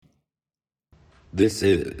This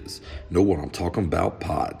is Know What I'm Talking About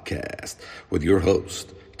podcast with your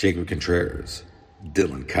host, Jacob Contreras,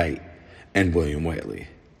 Dylan Kite, and William Whaley.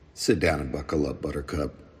 Sit down and buckle up,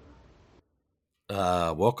 Buttercup.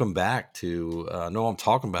 Welcome back to Know What I'm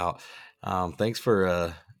Talking About. Thanks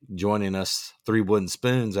for joining us, three wooden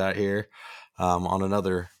spoons out here on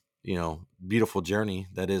another, beautiful journey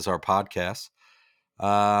that is our podcast.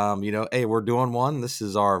 Hey, we're doing one. This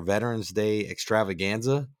is our Veterans Day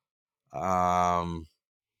extravaganza. No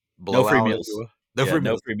free meals. No free No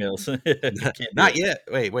meals. free meals. Not yet.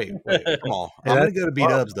 Wait. Come on. Hey, I'm gonna that's go to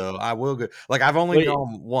B-Dubs though. I will go. Like I've only Wait.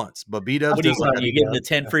 gone once, but B-Dubs What are you does like talking? You getting the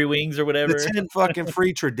 10 free wings or whatever? the 10 fucking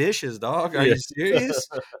free traditions, dog. Are you serious?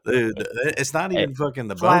 Dude, it's not even fucking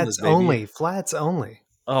the bonus, flats baby. only. Flats only.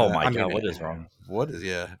 Oh my I mean, God, what is wrong?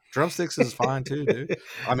 Drumsticks is fine too, dude.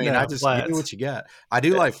 I mean, No, I just give me flats. what you got. I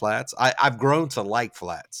do like flats. I've grown to like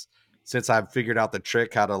flats since I've figured out the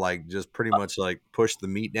trick how to like just pretty much like push the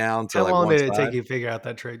meat down to How like long one did it side. take you to figure out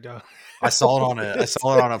that trick, dog? I saw it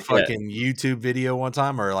on a fucking YouTube video one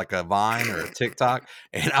time, or like a Vine or a TikTok,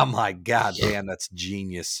 and I'm like, God damn, that's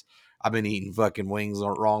genius. I've been eating fucking wings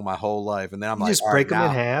wrong my whole life, and then I'm You like, just all break right,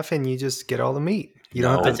 them in now- half and you just get all the meat. You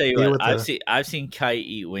No. don't I have to tell you deal what, with I've seen Kite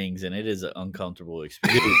eat wings, and it is an uncomfortable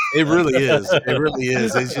experience. Dude, it really is. It really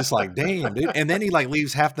is. It's just like, damn, dude. And then he like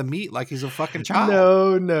leaves half the meat like he's a fucking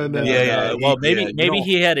child. No. Yeah. Well, you maybe don't-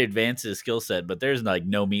 he had advanced his skill set, but there's like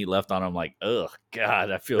no meat left on him. Like, ugh, God,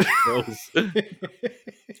 I feel gross.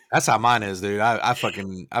 That's how mine is, dude. I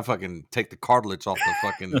fucking take the cartilage off the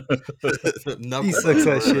fucking knuckle. He sucks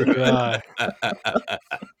that shit dry.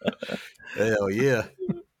 Hell yeah.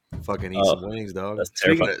 Fucking eat some wings, dog. that's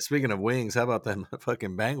terrifying. Speaking of wings, how about them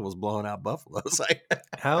fucking Bengals blowing out Buffalo's? Like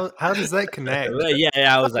How does that connect?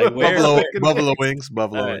 Yeah, I was like, where? Buffalo wings. All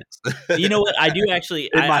right. Wings. You know what? I do actually.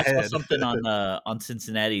 In my I saw head. something on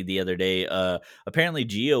Cincinnati the other day. Apparently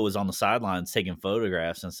Gio was on the sidelines taking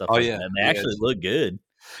photographs and stuff. Oh, like yeah. that, and they He actually is. look good.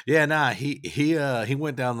 Yeah, nah, he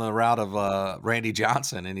went down the route of Randy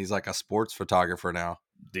Johnson, and he's like a sports photographer now.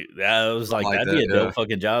 Dude, that was Something like like that'd be that, a dope yeah.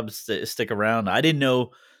 fucking job to stick around. I didn't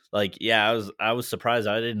know. Like, yeah, I was surprised.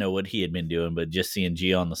 I didn't know what he had been doing, but just seeing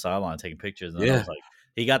Gio on the sideline taking pictures, and then I Yeah. was like,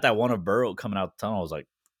 he got that one of Burrow coming out the tunnel. I was like,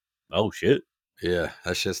 oh shit. Yeah,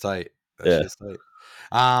 that's just tight. Yeah. Just tight.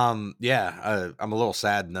 I'm a little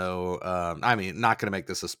sad though. I mean, not gonna make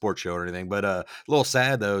this a sports show or anything, but a little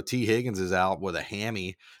sad though. T. Higgins is out with a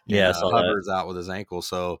hammy. Yeah, I and, saw that. Hubbard's out with his ankle,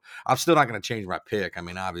 so I'm still not gonna change my pick. I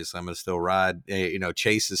mean, obviously, I'm gonna still ride.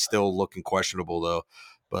 Chase is still looking questionable though,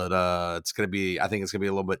 but it's gonna be. I think it's gonna be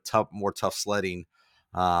a little bit more tough sledding.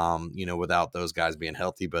 Without those guys being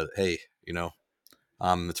healthy. But hey,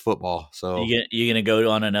 it's football, so You gonna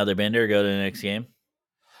go on another bender? Go to the next game?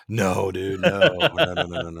 no, dude,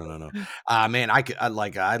 no. Man,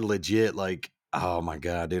 I legit like. Oh my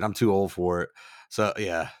god, dude, I'm too old for it. So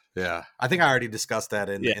yeah. I think I already discussed that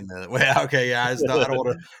in the. Well, okay, yeah. I don't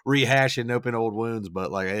want to rehash and open old wounds,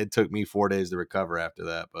 but like it took me 4 days to recover after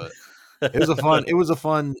that. But it was a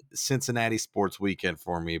fun Cincinnati sports weekend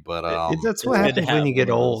for me. But That's it's what good to happens when have you get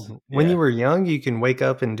one of those. old. When Yeah. you were young, you can wake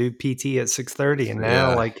up and do PT at 6:30, and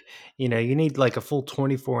now, Yeah. you need like a full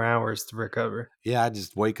 24 hours to recover. yeah, I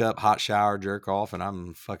just wake up, hot shower, jerk off, and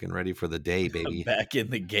I'm fucking ready for the day, baby. Back in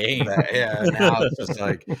the game. Yeah, now it's just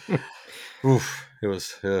like, oof. It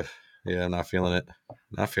was, not feeling it.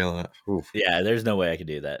 Oof. Yeah, there's no way I could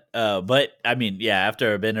do that. But I mean, yeah,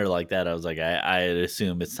 after a bender like that, I was like, I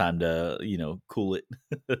assume it's time to, cool it.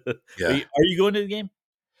 Yeah. Are you going to the game?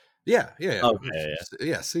 Yeah. Okay,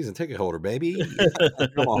 Season ticket holder, baby.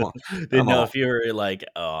 Come on. Didn't know if you were like,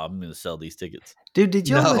 oh, I'm going to sell these tickets. Dude, did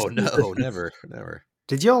y'all No, never.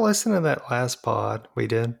 Did y'all listen to that last pod we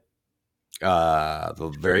did?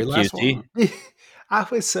 The very last QT? one. I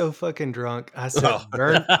was so fucking drunk. I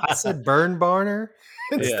said burn Barner.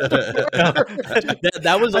 Yeah. That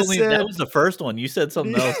that was the first one. You said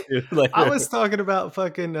something else too. Like, I was talking about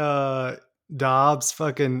fucking Dobbs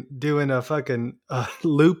fucking doing a fucking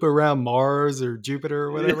loop around Mars or Jupiter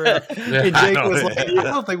or whatever. And Jake was like, I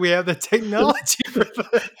don't think we have the technology for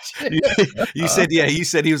that shit. You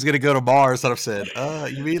said he was going to go to Mars, and I said,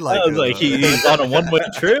 you mean like? I was like, he's on a one-way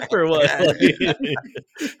trip or what?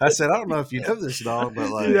 I said, I don't know if you know this, dog, but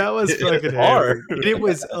like, Dude, that was fucking hard. hard. It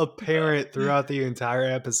was apparent throughout the entire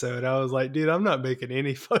episode. I was like, dude, I'm not making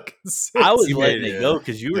any fucking sense. I was You letting made it it, go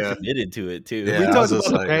because you were committed to it too. Yeah, We I was talked just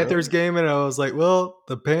about like, the Panthers game, and I was like, well,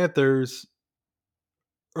 the Panthers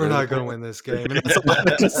are not going to win this game. And that's all I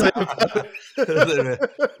had to say about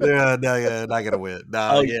it. not gonna win.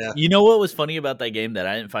 Oh, you know what was funny about that game that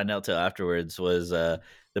I didn't find out till afterwards was the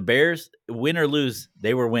Bears, win or lose,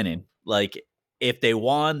 they were winning. Like if they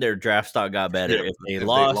won, their draft stock got better. Yeah, if they if they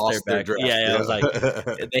lost, lost their their back. draft, Yeah, I was like,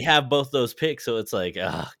 yeah. they have both those picks, so it's like,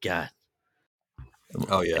 oh god.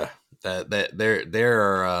 Oh yeah, that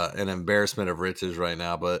they're an embarrassment of riches right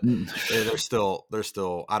now, but they're still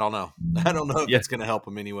I don't know. I don't know if Yeah. it's going to help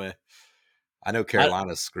them anyway. I know I,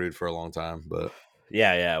 Carolina's screwed for a long time, but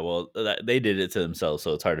yeah. Well, they did it to themselves,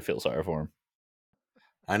 so it's hard to feel sorry for them.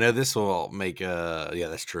 I know this will make yeah,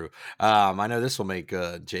 that's true. I know this will make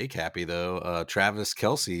Jake happy though. Travis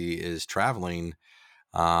Kelce is traveling.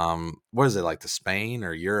 What is it, like to Spain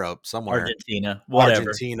or Europe somewhere? Argentina, whatever.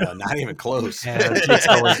 Argentina, not even close. Yeah, Jake's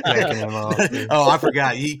always jacking him off. Dude. Oh, I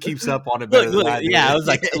forgot. He keeps up on it better than I do. Yeah, I was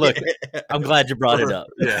like, look, I'm glad you brought it up.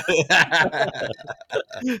 Yeah.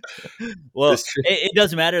 Well, it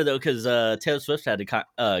doesn't matter though, because Taylor Swift had to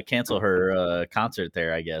cancel her concert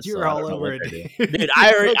there. I guess You're all over it, dude.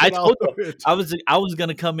 I told you I was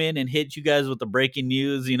gonna come in and hit you guys with the breaking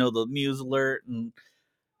news. You know, the news alert and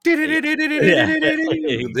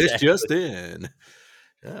this just in.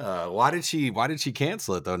 Why did she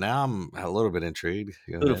cancel it though? Now I'm a little bit intrigued.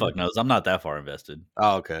 Who the fuck knows? I'm not that far invested.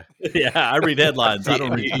 Oh, okay. Yeah, I read headlines. I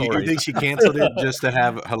don't read You stories. think she canceled it just to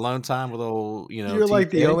have alone time with old, You're like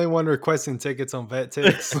the only one requesting tickets on Vet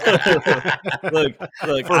Tix. look,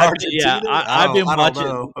 for Argentina? I've been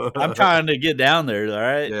watching. I'm trying to get down there. All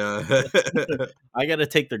right. Yeah. I got to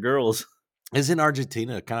take the girls. Isn't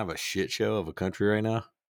Argentina kind of a shit show of a country right now?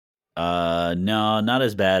 No, not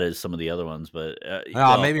as bad as some of the other ones, but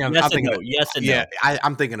maybe I'm thinking. Yes and yeah, no.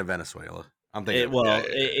 I'm thinking of Venezuela. I'm thinking.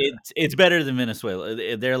 It's better than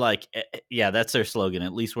Venezuela. They're like, yeah, that's their slogan.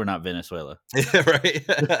 At least we're not Venezuela. Yeah, right.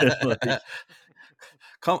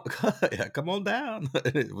 Come on down.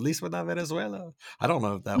 At least we're not Venezuela. I don't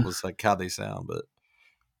know if that was like how they sound, but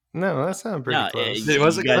no, that sounded pretty close.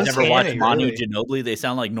 You guys ever watch Manu Ginobili? They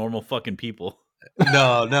sound like normal fucking people.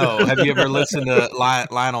 No. Have you ever listened to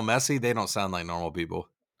Lionel Messi? They don't sound like normal people.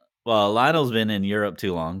 Well, Lionel's been in Europe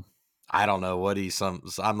too long. I don't know what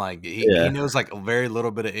I'm like. He knows like a very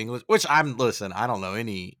little bit of English, which I don't know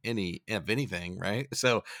any of anything, right?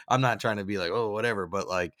 So I'm not trying to be like, oh, whatever, but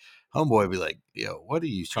like homeboy be like, yo, what are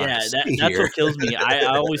you trying to say here? That's what kills me. I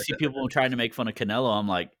always see people trying to make fun of Canelo. I'm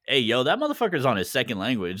like, hey, yo, that motherfucker's on his second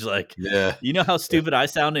language. Like, yeah, you know how stupid I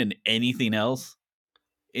sound in anything else?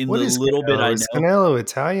 What is Canelo? Is Canelo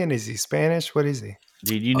Italian? Is he Spanish? What is he?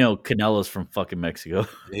 Dude, you know Canelo's from fucking Mexico.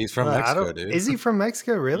 He's from Mexico, dude. Is he from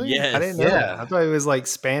Mexico, really? Yes. I didn't know that. I thought he was like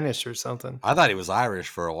Spanish or something. I thought he was Irish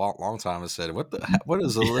for a long time. I said, what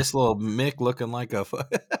is this little Mick looking like a...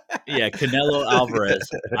 Yeah, Canelo Alvarez,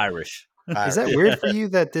 Irish. Is that weird for you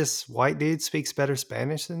that this white dude speaks better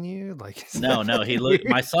Spanish than you? Like, no,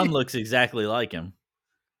 my son looks exactly like him.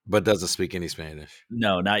 But doesn't speak any Spanish.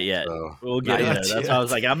 No, not yet. So, we'll get him there. That's why I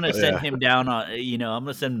was like, I'm going to send him down on, I'm going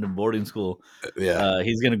to send him to boarding school. Yeah.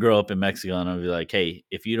 He's going to grow up in Mexico, and I'll be like, hey,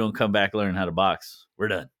 if you don't come back learn how to box, we're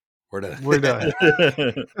done. We're done.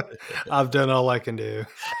 I've done all I can do.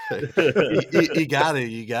 You got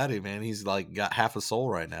it, man. He's like got half a soul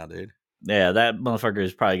right now, dude. Yeah, that motherfucker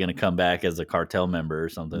is probably going to come back as a cartel member or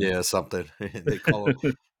something. Yeah, something.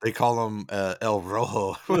 They call him El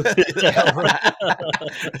Rojo.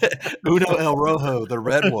 Uno El Rojo, the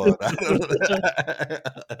red one.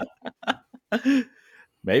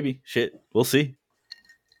 Maybe. Shit. We'll see.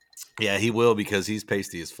 Yeah, he will, because he's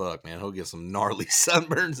pasty as fuck, man. He'll get some gnarly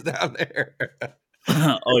sunburns down there.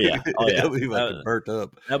 Oh yeah. He'll be fucking burnt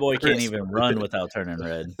up. That boy can't even run without turning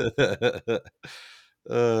red.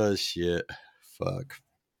 Oh shit. Fuck.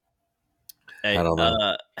 Hey, I don't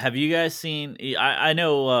know. Have you guys seen? I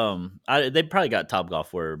know. They probably got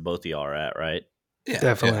Topgolf where both of y'all are at, right? Yeah,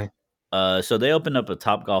 definitely. Yeah. So they opened up a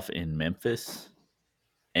Topgolf in Memphis,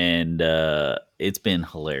 and it's been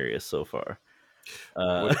hilarious so far.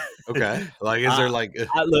 Okay. Like, is there like?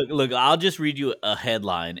 Look. I'll just read you a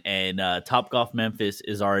headline, and Topgolf Memphis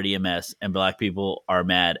is already a mess, and black people are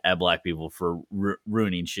mad at black people for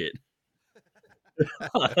ruining shit.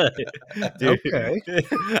 Dude, okay.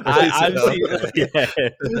 I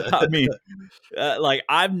mean, like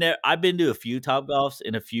I've been to a few Topgolfs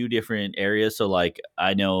in a few different areas. So like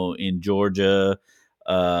I know in Georgia,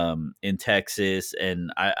 in Texas,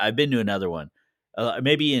 and I've been to another one,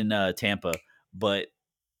 maybe in Tampa, but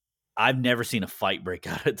I've never seen a fight break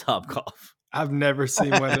out at Topgolf. I've never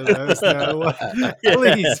seen one of those. No,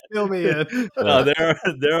 please fill me in.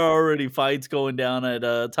 There are already fights going down at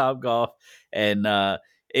Topgolf, and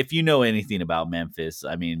if you know anything about Memphis,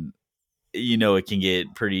 I mean, you know it can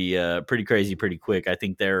get pretty crazy pretty quick. I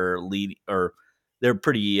think they're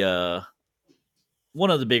pretty one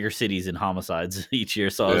of the bigger cities in homicides each year.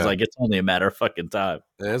 So I was Yeah. like, it's only a matter of fucking time.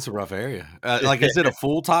 Yeah, it's a rough area. Like, is it a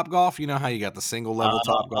full Top Golf? You know how you got the single level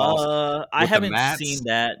Top Golfs I with the haven't mats? seen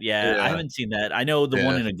that. Yeah, I Yeah. haven't seen that. I know the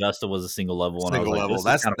one Yeah. in Augusta was a single level one. I was Single like, level.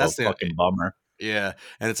 this is kind of That's a the fucking bummer. yeah,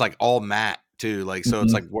 and it's like all matte too. Like, so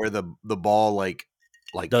it's like where the ball like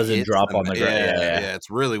Doesn't hits drop the on the ground. yeah, it's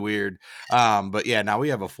really weird. But yeah, now we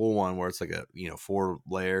have a full one where it's like a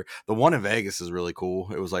 4-layer. The one in Vegas is really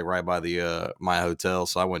cool. It was like right by the my hotel,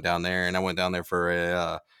 so I went down there, and I went down there for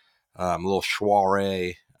a little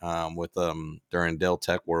soiree with during Dell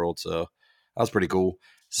Tech World, so that was pretty cool.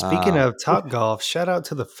 Speaking of Top Golf, shout out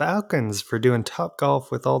to the Falcons for doing Top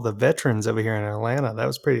Golf with all the veterans over here in Atlanta. That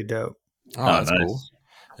was pretty dope. Oh, that's nice. cool.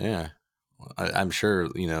 Yeah. I'm sure,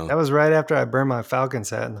 That was right after I burned my Falcons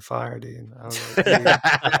hat in the fire, dude. I was like, dude,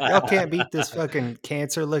 y'all can't beat this fucking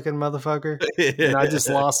cancer-looking motherfucker. And I just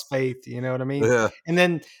lost faith, you know what I mean? Yeah. And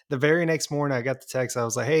then the very next morning, I got the text. I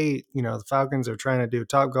was like, hey, the Falcons are trying to do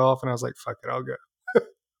Top Golf. And I was like, fuck it, I'll go.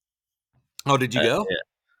 Oh, did you go?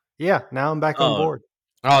 Yeah, now I'm back on board.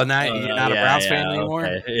 Oh, now you're not a Browns fan anymore?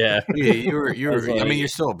 Okay. Yeah. Yeah, you're like, I mean, you're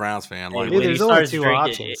still a Browns fan. Like, Dude, there's only two drinking,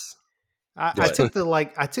 options. I took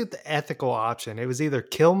the ethical option. It was either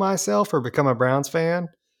kill myself or become a Browns fan.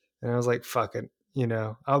 And I was like, fuck it.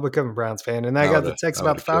 I'll become a Browns fan. And I got the text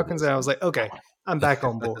about the Falcons, and I was like, okay, I'm back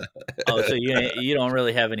on board. Oh, so you don't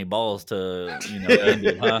really have any balls to end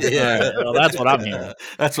it, huh? Yeah. Right. Well, that's what I'm hearing.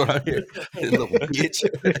 That's what I'm hearing. Little bitch.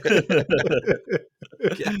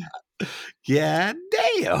 Yeah,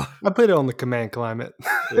 damn. I put it on the command climate.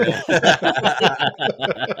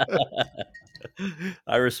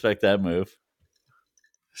 I respect that move.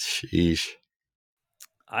 Sheesh.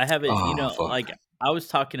 I haven't, like I was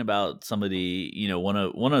talking about somebody,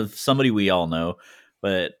 one of somebody we all know,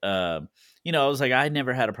 but I was like, I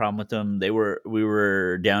never had a problem with them. We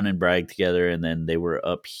were down in Bragg together, and then they were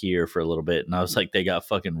up here for a little bit, and I was like, they got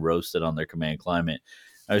fucking roasted on their command climate.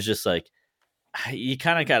 I was just like, you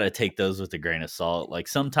kind of got to take those with a grain of salt. Like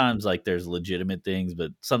sometimes like there's legitimate things,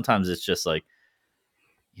 but sometimes it's just like,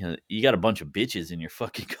 you got a bunch of bitches in your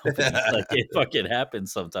fucking company. Like it fucking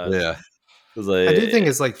happens sometimes. Yeah. Like, I do think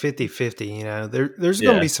it's like 50-50, there's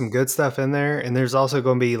going to be some good stuff in there, and there's also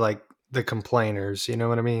going to be like the complainers, you know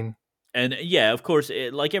what I mean? And yeah, of course,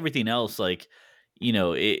 like everything else, like,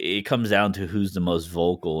 it comes down to who's the most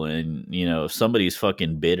vocal. And, if somebody's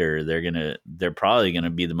fucking bitter, they're probably going to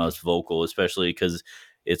be the most vocal, especially because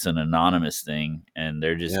it's an anonymous thing and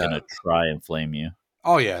they're just going to try and flame you.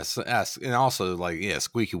 Oh, yes. And also, like,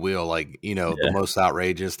 squeaky wheel, like, the most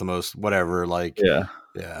outrageous, the most whatever, like,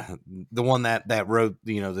 yeah, the one that wrote,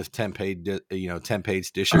 this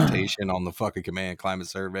 10-page dissertation on the fucking command climate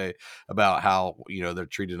survey about how, they're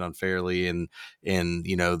treated unfairly and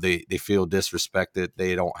they feel disrespected.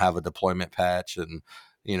 They don't have a deployment patch, and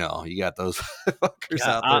you got those fuckers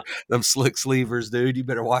out there, them slick sleevers, dude. You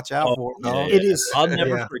better watch out for them. Yeah. It is. I'll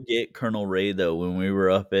never forget Colonel Ray though, when we were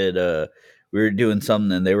up at we were doing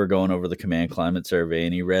something and they were going over the command climate survey,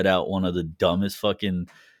 and he read out one of the dumbest fucking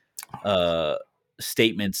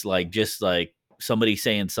statements, like just like somebody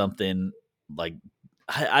saying something like,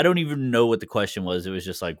 I don't even know what the question was. It was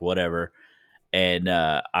just like whatever, and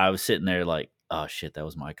I was sitting there like, oh shit, that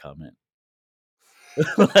was my comment.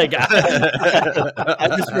 Like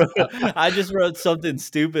I just wrote something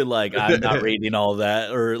stupid like, I'm not reading all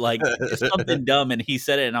that, or like just something dumb, and he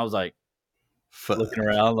said it, and I was like looking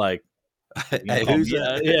around like, hey, who's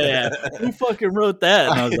that? Who fucking wrote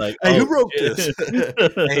that? And I was like, hey, who wrote this?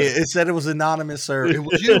 Hey, it said it was anonymous, sir. It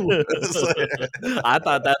was you. I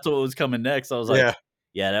thought that's what was coming next. I was like,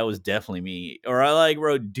 yeah, that was definitely me. Or I like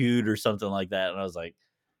wrote dude or something like that, and I was like,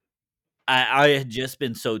 I had just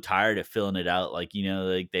been so tired of filling it out. Like,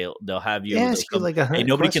 like they'll have you. Like hey,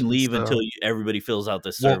 nobody can leave until everybody fills out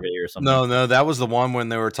this survey or something. No, that was the one when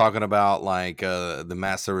they were talking about like the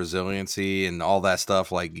master resiliency and all that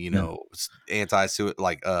stuff. Like, anti-suicide,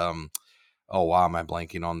 like, oh, why am I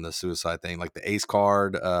blanking on the suicide thing? Like the ACE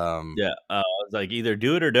card. I was like, either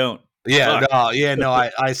do it or don't. Yeah,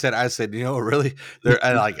 I said, really? There,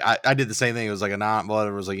 and like I did the same thing. It was like a non-blood.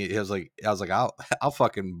 I was like, I'll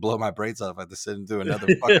fucking blow my brains off. I had to send through another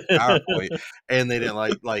fucking PowerPoint, and they didn't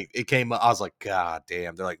like it came up. I was like, God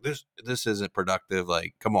damn! They're like, this isn't productive.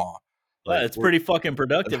 Like, come on. Like, it's pretty fucking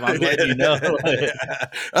productive. I'm letting you know.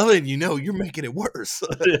 I'm letting you know you're making it worse.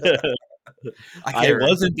 I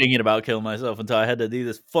wasn't thinking about killing myself until I had to do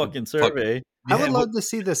this fucking survey. I would love to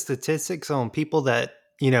see the statistics on people that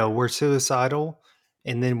were suicidal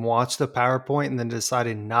and then watched the PowerPoint and then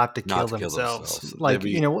decided not to kill themselves. Like,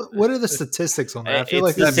 you know, what are the statistics on that? I feel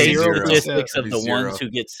it's like the it's same 0%. statistics of the Zero. ones who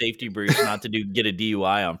get safety briefs not to get a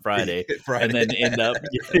DUI on Friday, Friday. and then end up,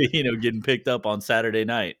 getting picked up on Saturday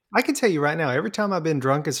night. I can tell you right now, every time I've been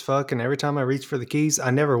drunk as fuck and every time I reach for the keys, I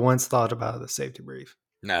never once thought about the safety brief.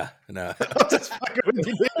 No. I'm just fucking with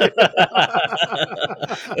you.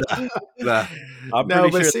 Nah. No,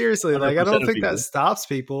 but sure seriously, like, I 100% don't of think people. that stops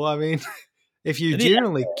people. I mean, if you're Yeah.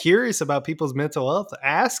 genuinely curious about people's mental health,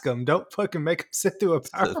 ask them. Don't fucking make them sit through a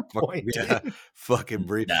PowerPoint. Fucking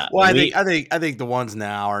brief. Nah, Well, I think the ones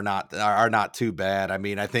now are not too bad. I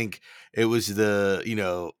mean, I think it was the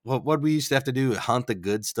what we used to have to do, hunt the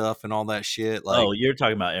good stuff and all that shit. Like, oh, you're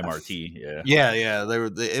talking about MRT, yeah. yeah.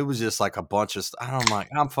 It was just like a bunch of stuff.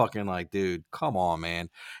 I'm fucking like, dude, come on, man.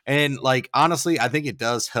 And like, honestly, I think it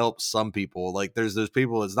does help some people. Like, there's those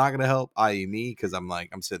people it's not going to help, i.e. me, because I'm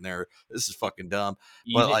sitting there, this is fucking dumb.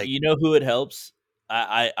 But like, You know who it helps?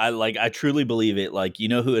 I truly believe it. Like, you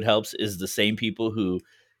know who it helps is the same people who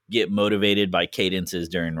get motivated by cadences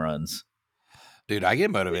during runs. dude, I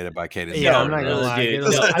get motivated by cadence. Yeah, No, I'm not gonna lie. I dude,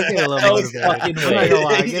 get a little no motivated. fucking I'm not way. gonna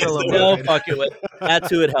lie. I get a little No motivated. fucking way. That's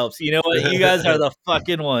who it helps. You know what? You guys are the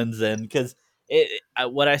fucking ones then, because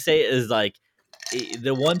what I say is like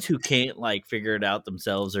the ones who can't like figure it out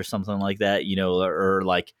themselves or something like that, or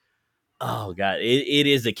like, oh god, it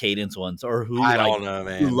is the cadence ones, or who I like don't know,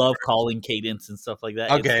 man. who love calling cadence and stuff like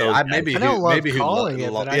that. Okay, I don't love calling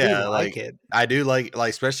it, but I do like it. I do like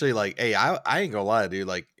especially like, hey, I ain't gonna lie, dude.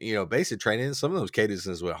 Like, basic training, some of those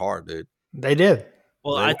cadences went hard, dude. They did.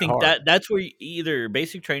 Well, They I went think hard. that's where either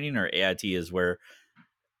basic training or AIT is where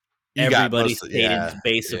You got everybody's most, cadence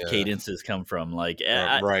base of yeah. cadences come from. Like,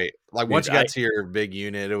 right. Like, dude, once you got to your big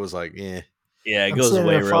unit, it was like, yeah, it I'm goes sitting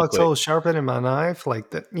away in a real quick. foxhole sharpening my knife. Like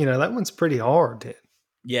that, that one's pretty hard. Dude.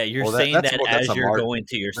 Yeah, you're Well, saying that's that that's as a you're mark, going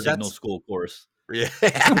to your but signal that's school course. yeah.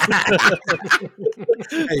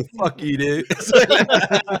 Hey, fuck you, dude. As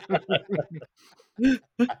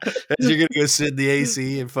you're gonna go sit in the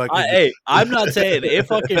AC and fucking. Hey, I'm not saying it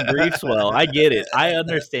fucking briefs well. I get it. I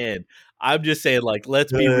understand. I'm just saying, like,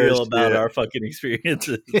 let's be real about our fucking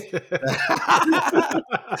experiences.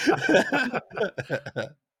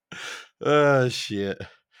 Oh shit,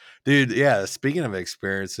 dude. Yeah, speaking of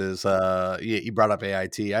experiences, you brought up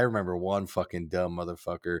AIT. I remember one fucking dumb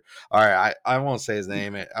motherfucker. All right, I won't say his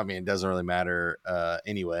name. I mean, it doesn't really matter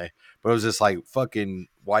anyway. But it was just like fucking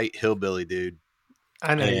white hillbilly dude.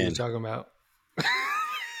 I know who you're talking about.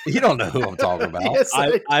 You don't know who I'm talking about. Yes,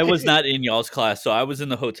 I was not in y'all's class, so I was in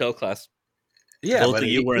the hotel class. Yeah, both but of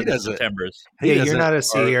you were in the doesn't. Septembers. Yeah, you're not a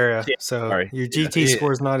Sierra, yeah, so sorry. your GT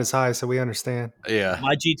score is not as high, so we understand. Yeah,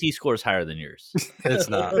 My GT score is higher than yours. it's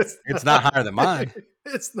not. It's not higher than mine.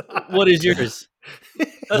 It's not. What is yours? Let's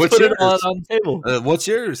What's put it all yours? on the table. What's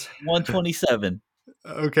yours? 127.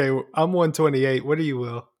 Okay, I'm 128. What are you,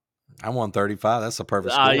 Will? I'm 135. That's a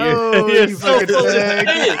perfect score. You're you so fucking full of fag.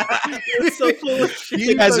 shit. You're so full of shit.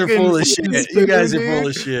 You guys are full of shit. You guys are full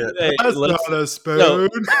of shit. Hey, That's not a spoon.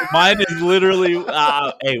 Mine is literally.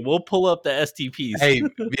 Hey, we'll pull up the STPs. Hey,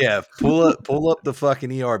 yeah, pull up the fucking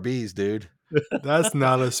ERBs, dude. That's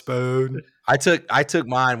not a spoon. I took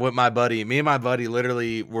mine with my buddy. Me and my buddy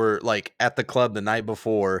literally were like at the club the night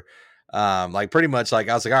before. Like pretty much like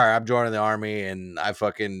I was like, all right, I'm joining the army, and I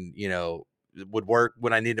fucking would work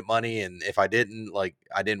when I needed money, and if I didn't, like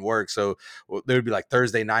I didn't work. So there would be like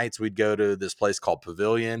Thursday nights we'd go to this place called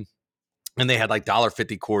Pavilion. And they had like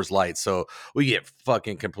 $1.50 Coors Light, so we get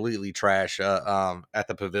fucking completely trash at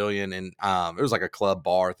the Pavilion, and it was like a club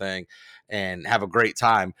bar thing, and have a great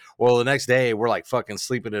time. Well, the next day we're like fucking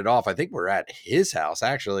sleeping it off. I think we're at his house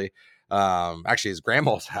actually his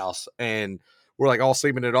grandma's house, and we're like all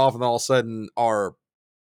sleeping it off, and all of a sudden our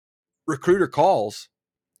recruiter calls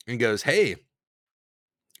and goes, "Hey,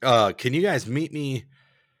 can you guys meet me?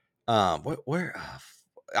 Where?"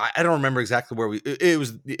 I don't remember exactly where it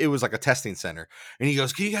was like a testing center, and he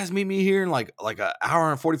goes, "Can you guys meet me here in like an hour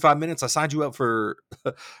and 45 minutes? I signed you up for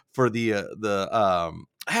the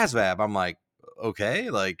HAZVAB." I'm like, okay,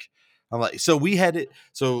 so we had it.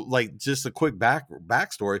 So like just a quick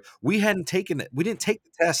backstory, we didn't take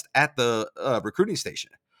the test at the recruiting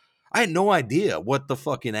station. I had no idea what the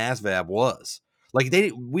fucking ASVAB was. Like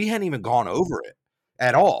we hadn't even gone over it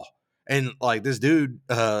at all. And like this dude,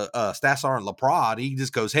 Staff Sergeant LaPrade, he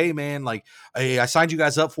just goes, "Hey man, like, hey, I signed you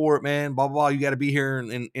guys up for it, man. Blah blah blah. You got to be here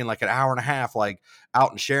in like an hour and a half, like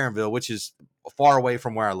out in Sharonville, which is far away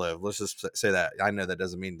from where I live. Let's just say that. I know that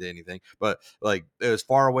doesn't mean anything, but like it was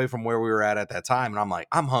far away from where we were at that time. And I'm like,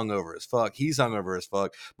 I'm hungover as fuck. He's hungover as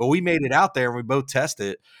fuck. But we made it out there and we both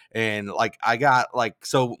tested. And like I got like,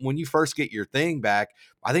 so when you first get your thing back,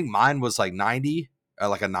 I think mine was like 90,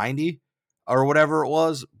 like a 90 or whatever it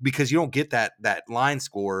was, because you don't get that line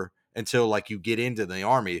score until like you get into the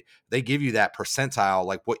Army. They give you that percentile,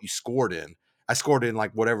 like what you scored in. I scored in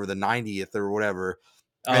like whatever the 90th or whatever.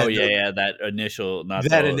 Oh yeah, that initial,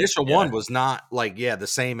 one was not like the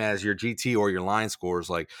same as your GT or your line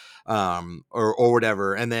scores, like or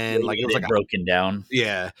whatever. And then like it was like broken down.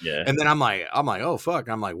 Yeah. And then I'm like, oh fuck.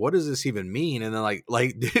 I'm like, what does this even mean? And then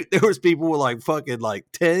like dude, there was people with like fucking like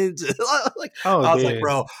tens. Like I was like,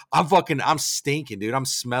 bro, I'm stinking, dude. I'm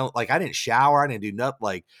smelling like I didn't shower, I didn't do nothing.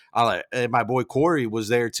 Like and my boy Corey was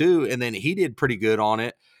there too, and then he did pretty good on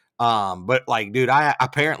it. But like, dude, I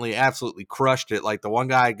apparently absolutely crushed it. Like the one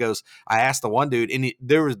guy goes, I asked the one dude, and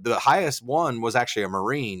there was the highest one was actually a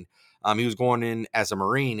Marine. He was going in as a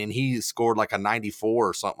Marine, and he scored like a 94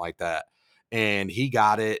 or something like that. And he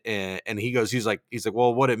got it, and he's like,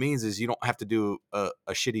 well, what it means is you don't have to do a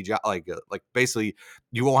shitty job, like basically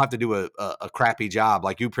you won't have to do a crappy job.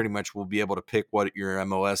 Like you pretty much will be able to pick what your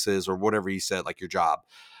MOS is or whatever he said, like your job.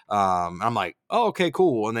 I'm like, oh, okay,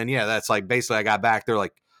 cool. And then that's like basically I got back there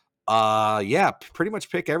like, pretty much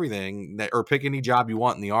pick everything or pick any job you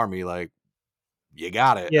want in the Army. Like you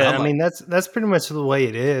got it. Yeah. I mean, that's pretty much the way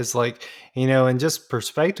it is. Like, and just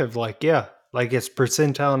perspective, like, like it's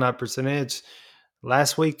percentile, not percentage.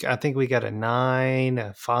 Last week, I think we got a 9,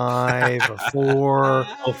 a 5, a 4.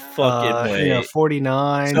 Oh fucking way!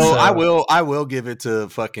 49. So I will give it to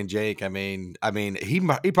fucking Jake. I mean, he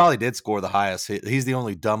probably did score the highest. He's the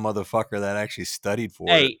only dumb motherfucker that actually studied for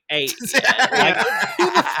it. Hey, you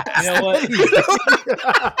know what?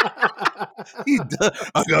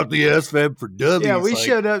 I got the SFAB for dummies. Yeah, we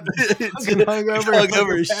showed up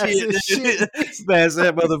hungover as shit. Smash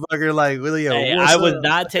that motherfucker like, hey, I was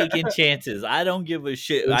not taking chances. I don't give a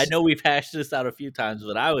shit. I know we've hashed this out a few times,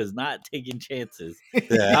 but I was not taking chances.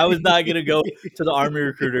 Yeah. I was not gonna go to the Army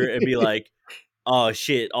recruiter and be like, "Oh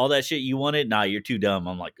shit, all that shit you wanted? Nah, you're too dumb."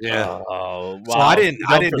 I'm like, "Oh, wow." So I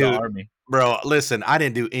didn't do Army. Bro, listen, I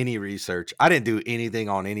didn't do any research. I didn't do anything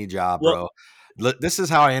on any job, bro. This is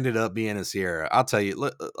how I ended up being a Sierra. I'll tell you.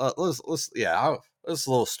 Let's a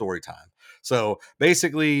little story time. So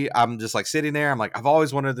basically, I'm just like sitting there. I'm like, I've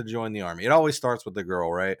always wanted to join the Army. It always starts with the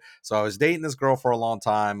girl, right? So I was dating this girl for a long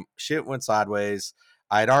time. Shit went sideways.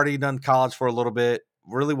 I had already done college for a little bit.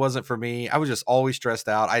 Really wasn't for me. I was just always stressed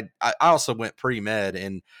out. I also went pre-med,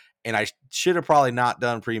 and I should have probably not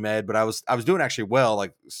done pre-med, but I was doing actually well,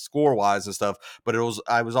 like score wise and stuff. But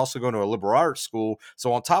I was also going to a liberal arts school.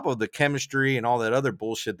 So on top of the chemistry and all that other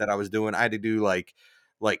bullshit that I was doing, I had to do like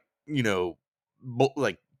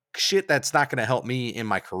shit that's not going to help me in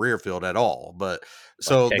my career field at all. But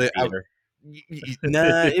so it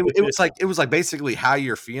was like basically how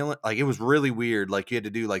you're feeling. Like it was really weird. Like you had to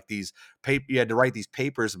do like you had to write these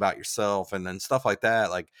papers about yourself and then stuff like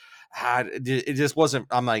that. Like it just wasn't.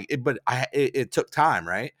 I'm like, it took time,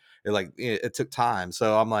 right? It took time.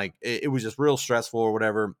 So I'm like, it was just real stressful or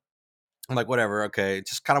whatever. I'm like, whatever, okay. It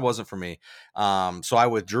just kind of wasn't for me. So I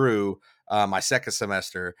withdrew my second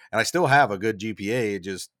semester, and I still have a good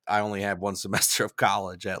GPA. I only had one semester of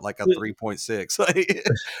college at like a 3.6.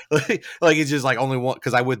 like it's just like only one,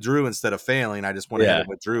 because I withdrew instead of failing. I just went ahead and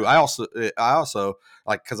withdrew. I also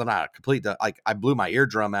like, because I'm not a complete, like I blew my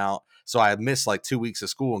eardrum out, so I had missed like 2 weeks of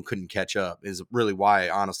school and couldn't catch up. Is really why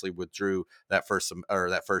I honestly withdrew that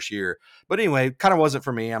first year. But anyway, kind of wasn't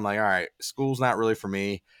for me. I'm like, all right, school's not really for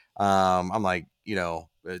me. I'm like,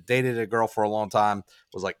 dated a girl for a long time,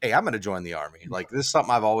 was like, hey, I'm going to join the Army. Like, this is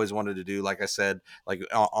something I've always wanted to do. Like I said, like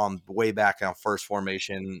on way back on First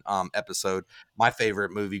Formation episode, my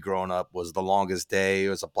favorite movie growing up was The Longest Day. It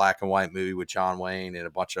was a black and white movie with John Wayne and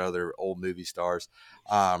a bunch of other old movie stars.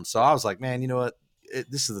 So I was like, man, you know what?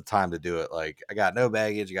 This is the time to do it. Like, I got no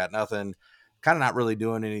baggage, I got nothing, kind of not really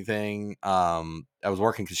doing anything. I was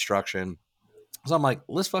working construction. So I'm like,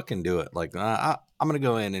 let's fucking do it. Like, I'm going to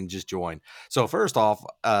go in and just join. So first off,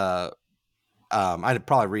 I'd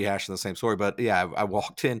probably rehashing the same story, but yeah, I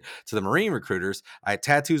walked in to the Marine recruiters. I had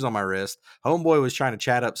tattoos on my wrist. Homeboy was trying to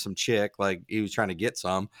chat up some chick, like he was trying to get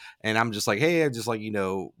some, and I'm just like, hey, I just like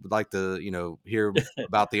would like to hear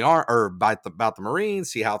about the about the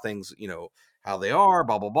Marines, see how things how they are,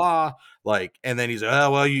 blah blah blah. Like, and then he's like,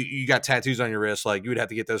 oh well, you got tattoos on your wrist, like you would have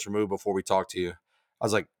to get those removed before we talk to you. I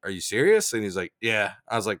was like, "Are you serious?" And he's like, "Yeah."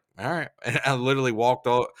 I was like, "All right." And I literally walked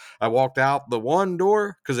out. I walked out the one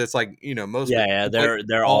door because it's like most Yeah, places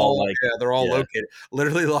they're all like they're all located.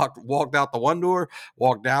 Literally walked out the one door,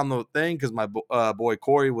 walked down the thing because my boy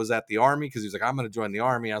Corey was at the army because he was like, "I'm going to join the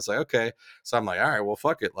army." I was like, "Okay." So I'm like, "All right, well,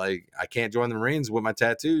 fuck it. Like, I can't join the Marines with my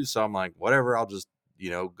tattoos, so I'm like, whatever. I'll just."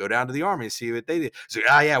 Go down to the army and see what they did. So,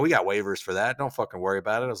 yeah, we got waivers for that. Don't fucking worry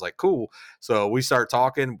about it. I was like, cool. So we start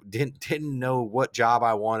talking. Didn't know what job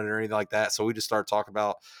I wanted or anything like that. So we just started talking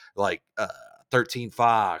about like 13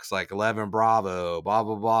 Fox, like 11 Bravo, blah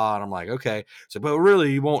blah blah. And I'm like, okay. So, but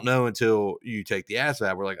really, you won't know until you take the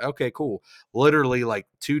ASVAB. We're like, okay, cool. Literally, like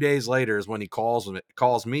 2 days later is when he calls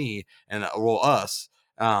me and us.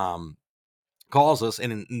 Calls us,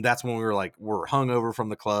 and that's when we're hungover from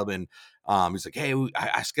the club, and he's like, "Hey,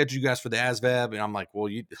 I scheduled you guys for the ASVAB," and I'm like, "Well,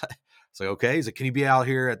 you." It's like, okay. He's like, "Can you be out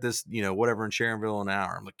here at this, whatever in Sharonville in an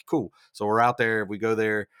hour?" I'm like, "Cool." So we're out there. We go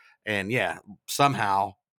there, and yeah,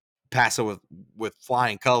 somehow pass it with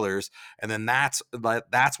flying colors, and then that's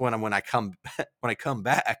when I come when I come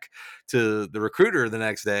back to the recruiter the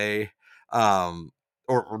next day,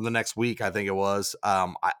 or the next week, I think it was.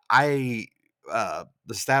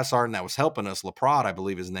 The staff sergeant that was helping us, Laprade, I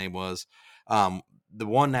believe his name was, the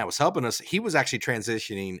one that was helping us, he was actually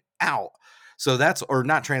transitioning out. So or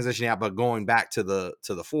not transitioning out, but going back to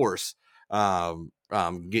the force,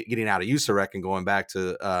 getting out of USAREC and going back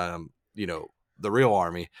to, the real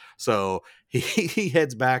army. So he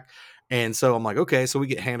heads back. And so I'm like, okay, so we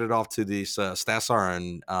get handed off to this staff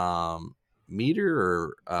sergeant,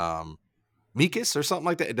 Meter or, Mikas or something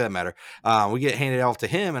like that. It doesn't matter. We get handed off to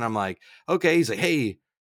him, and I'm like, okay. He's like, hey,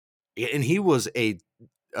 and he was a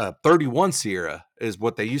 31 Sierra is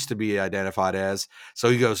what they used to be identified as. So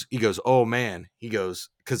he goes, oh man, he goes,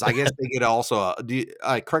 because I guess they get also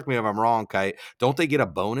correct me if I'm wrong, Kite. Don't they get a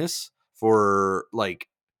bonus for like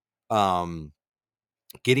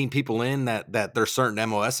getting people in that there's certain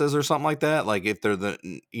MOSs or something like that? Like if they're the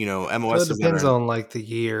So it MOSs that depends are on like the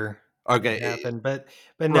year okay, it happened, but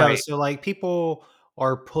no. right, So like people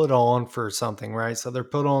are put on for something, right? So they're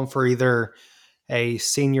put on for either a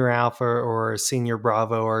senior alpha or a senior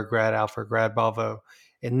bravo or a grad alpha, grad bravo,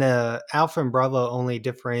 and the alpha and bravo only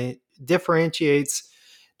differentiates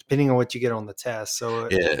depending on what you get on the test. So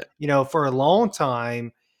yeah, for a long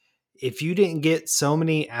time, if you didn't get so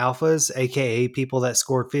many alphas, aka people that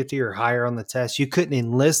scored 50 or higher on the test, you couldn't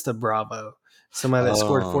enlist a Bravo, somebody that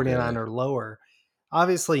scored oh, 49 okay. or lower.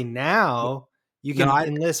 Obviously, now you No, can I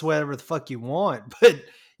enlist whatever the fuck you want. But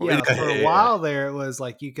yeah, yeah, for a yeah. while there, it was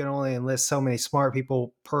like you can only enlist so many smart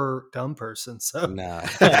people per dumb person. So, Nah.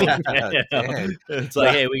 Yeah. Dang. It's like,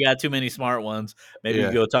 Nah, hey, we got too many smart ones. Maybe you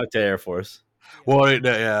yeah. go talk to Air Force. Well,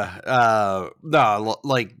 yeah. No,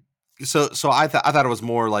 like so I thought it was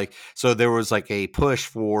more like so there was like a push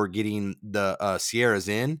for getting the Sierras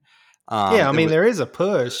in. yeah, I It mean, was there is a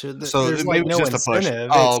push. so There's maybe like it was no just a push. incentive.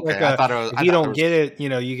 Oh, It's okay. like if I you thought there don't was get it,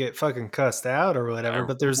 you get fucking cussed out or whatever.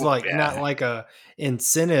 But there's like not yeah. like a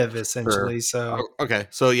incentive Sure. essentially. So Okay.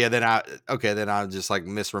 So yeah, then I just like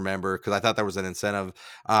misremember because I thought there was an incentive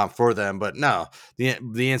for them, but no,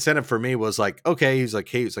 the incentive for me was like, okay, he's like,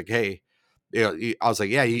 hey, I was like,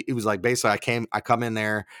 yeah, he was like, basically, I come in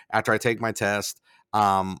there after I take my test.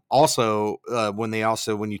 Also,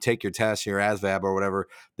 when you take your test, your ASVAB or whatever,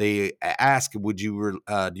 they ask, do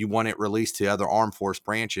you want it released to other armed force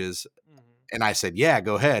branches? And I said, yeah,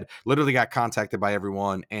 go ahead. Literally got contacted by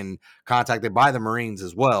everyone and contacted by the Marines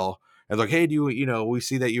as well. And like, hey, do we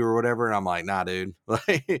see that you or whatever? And I'm like, nah, dude,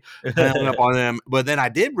 like hung up on them. But then I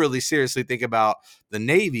did really seriously think about the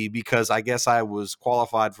Navy because I guess I was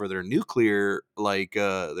qualified for their nuclear,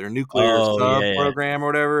 their nuclear Oh sub yeah, yeah. program or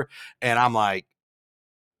whatever. And I'm like,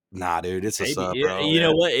 nah, dude, it's a Maybe. sub, Yeah, bro. you Yeah.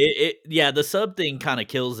 know what? Yeah, the sub thing kind of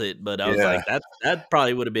kills it, but I was Yeah. like, that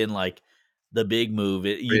probably would have been like the big move.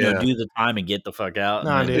 Yeah. Do the time and get the fuck out, and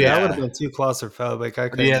nah, then dude, that would have Yeah. been too claustrophobic. I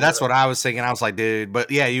couldn't Yeah, do that's what it. I was thinking. I was like, dude,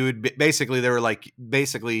 but yeah, you would basically, they were like,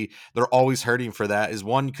 basically, they're always hurting for that. Is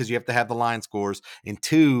one, because you have to have the line scores, and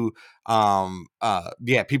two,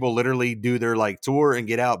 yeah, people literally do their like tour and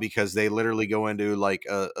get out because they literally go into like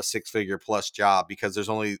a 6-figure plus job because there's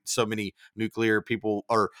only so many nuclear people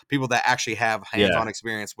or people that actually have yeah. hands-on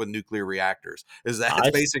experience with nuclear reactors. That's I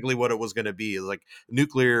s- basically what it was going to be. Like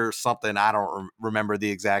nuclear something. I don't remember the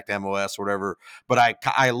exact MOS or whatever, but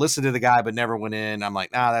I listened to the guy, but never went in. I'm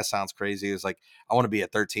like, nah, that sounds crazy. It's like I want to be a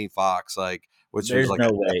 13 Fox, like which was there's like no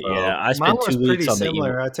a way. FO. Yeah, I Mine spent was 2 weeks pretty on the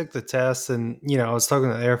similar. I took the test, and I was talking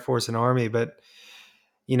to the Air Force and Army, but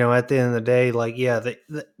at the end of the day, like, yeah,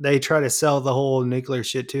 they try to sell the whole nuclear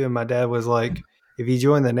shit too. And my dad was like, if you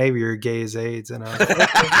join the Navy, you're gay as AIDS. And I was like,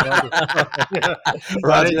 okay,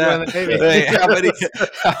 Roger that. Hey,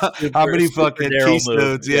 how many fucking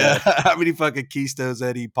keystones? Yeah. How many fucking keystones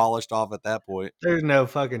that he polished off at that point? There's no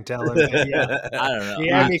fucking telling. Yeah. I don't know. He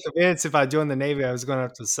had me convinced if I joined the Navy, I was going to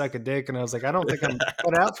have to suck a dick. And I was like, I don't think I'm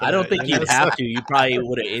cut out for that. I don't think you'd have to. You probably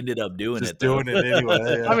would have ended up doing it, though. Doing it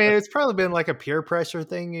anyway. Yeah. I mean, it's probably been like a peer pressure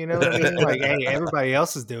thing, you know what I mean? Like, hey, everybody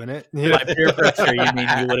else is doing it. By peer pressure, you mean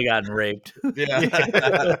you would have gotten raped? Yeah.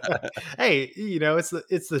 Hey, you know, it's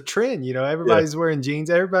the trend. You know, everybody's wearing jeans,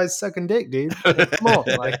 everybody's sucking dick, dude. Come on,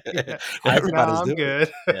 like, I'm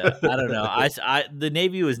good. Yeah, I don't know. I the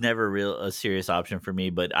Navy was never a serious option for me,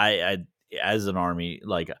 but I as an Army,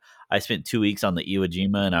 like I spent 2 weeks on the Iwo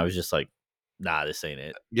Jima, and I was just like, nah, this ain't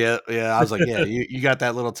it. Yeah. I was like, yeah, you got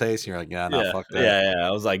that little taste, and you're like, yeah, fuck that. Yeah.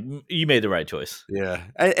 I was like, you made the right choice. Yeah,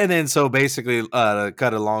 and then so basically, to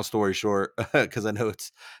cut a long story short, because I know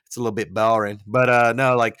it's a little bit boring, but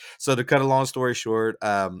no, like, so to cut a long story short,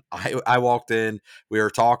 I walked in, we were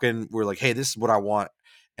talking, we were like, hey, this is what I want,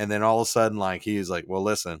 and then all of a sudden, like, he was like, well,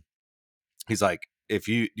 listen, he's like,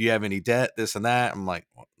 do you have any debt, this and that? I'm like,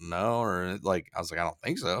 well, no, or like, I was like, I don't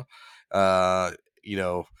think so, you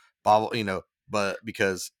know, but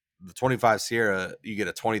because the 25 Sierra, you get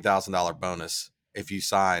a $20,000 bonus if you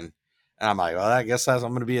sign. And I'm like, well, I guess I'm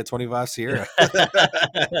going to be a 25 Sierra.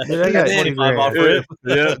 Dude, I got 25 off rip.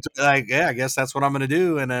 Yeah, like, yeah, I guess that's what I'm going to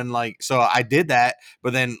do. And then, like, so I did that.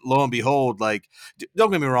 But then, lo and behold, like,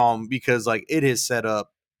 don't get me wrong, because like it is set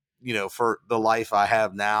up, you know, for the life I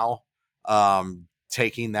have now.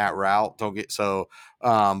 Taking that route,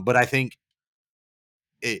 but I think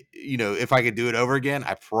you know, if I could do it over again,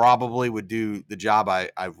 I probably would do the job I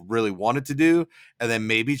really wanted to do, and then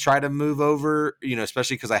maybe try to move over, you know,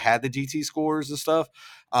 especially because I had the GT scores and stuff.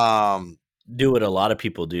 Do what a lot of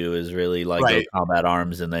people do is really like go combat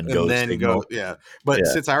arms and then go signal. But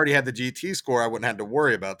since I already had the GT score, I wouldn't have to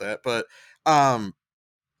worry about that.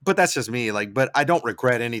 But that's just me. Like, but I don't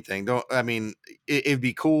regret anything. I mean, it'd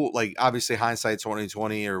be cool. Like, obviously, hindsight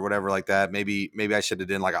 2020 or whatever like that. Maybe I should have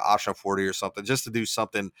done like an option 40 or something, just to do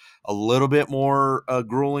something a little bit more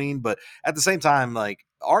grueling. But at the same time, like,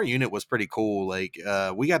 our unit was pretty cool. Like,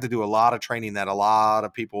 we got to do a lot of training that a lot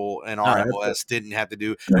of people in our MOS didn't have to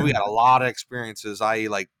do, and we got a lot of experiences, i.e.,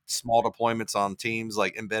 like small deployments on teams,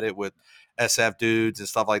 like embedded with SF dudes and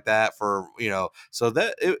stuff like that, for, you know, so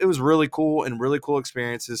that it was really cool and really cool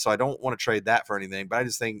experiences. So I don't want to trade that for anything, but I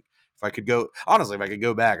just think if I could go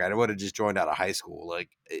back, I would have just joined out of high school. Like,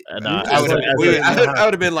 I would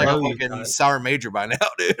have been like a fucking sour major by now,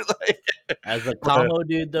 dude. Like, as a combo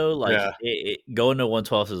dude, though, like going to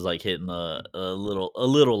 112 is like hitting a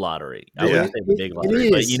little lottery. I wouldn't say the big lottery,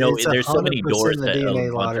 but you know, there's so many doors to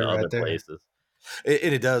a bunch of other places.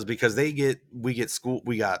 It does, because we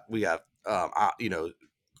got you know,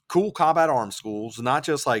 cool combat arms schools, not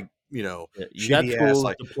just like, you know, you got schools,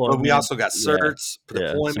 like, but we also got certs,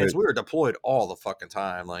 deployments. Certs. We were deployed all the fucking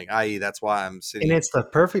time. Like, i.e., that's why I'm sitting. And it's the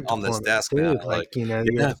perfect on this desk, too. Like, you know,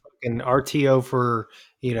 you're fucking RTO for,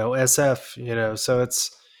 you know, SF, you know, so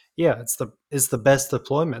it's the best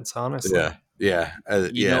deployments, honestly.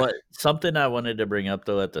 You know what? Something I wanted to bring up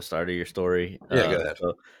though at the start of your story. Go ahead.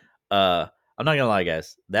 So, I'm not gonna lie,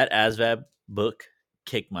 guys. That ASVAB book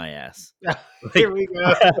kicked my ass. Here we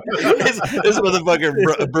go. this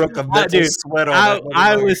motherfucker broke a mental sweat on that.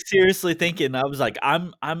 I was seriously thinking. I was like,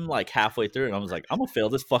 I'm like halfway through, and I was like, I'm gonna fail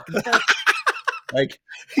this fucking test. Like,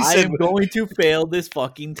 I am going to fail this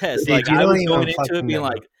fucking test. Like, I was going into it being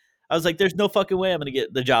like, I was like, there's no fucking way I'm gonna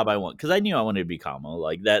get the job I want, because I knew I wanted to be commo.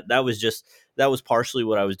 Like, that was partially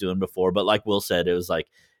what I was doing before. But like Will said, it was like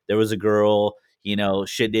there was a girl. You know,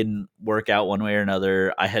 shit didn't work out one way or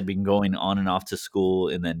another. I had been going on and off to school,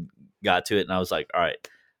 and then got to it, and I was like, all right,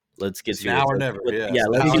 let's get to now or never. Let's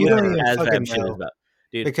see what ASVAB shit is about.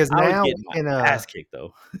 Dude, because now we can ass kicked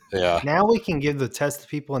though. Now we can give the test to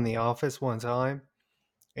people in the office one time,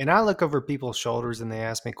 and I look over people's shoulders and they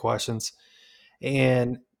ask me questions,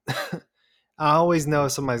 and I always know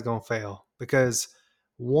somebody's gonna fail, because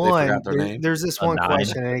there's this one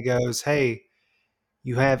question, and it goes, hey,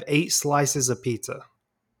 you have 8 slices of pizza.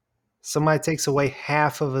 Somebody takes away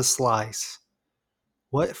half of a slice.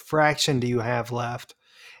 What fraction do you have left?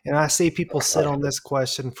 And I see people sit on this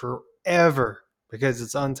question forever because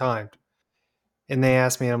it's untimed. And they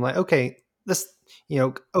ask me, and I'm like, okay,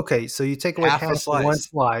 so you take away half of one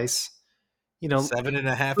slice, you know,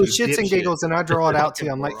 7.5 for shits and giggles, and I draw it out to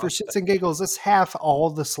you. I'm like, for shits and giggles, let's half all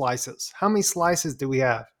the slices. How many slices do we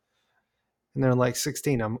have? And they're like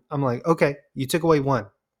 16. I'm like, okay, you took away 1.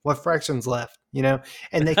 What fraction's left?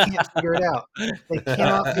 And they can't figure it out. They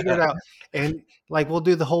cannot figure it out. And like, we'll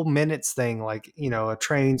do the whole minutes thing, like, a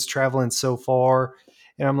train's traveling so far.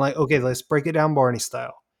 And I'm like, okay, let's break it down Barney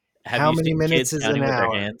style. Have How you many seen minutes kids is counting an with their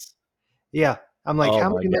hour? hands? Yeah. I'm like, Oh how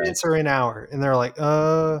my many God. minutes are an hour? And they're like,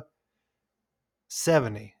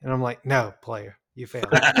 70. And I'm like, no, player, you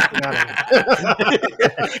failed. Get out of here.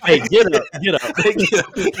 Hey, get up.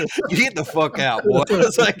 You get the fuck out, boy. I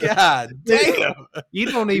was like, God damn.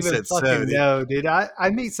 You don't He even said fucking 70. know, dude. I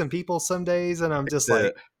meet some people some days and I'm just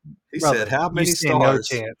like, He brother, said, how many you stand no stars?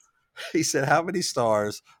 chance. He said, how many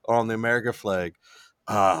stars are on the American flag?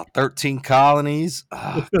 13 colonies.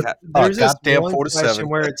 There's this Goddamn one 4 to question 7.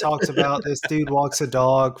 where it talks about this dude walks a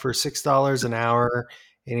dog for $6 an hour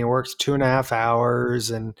and he works 2.5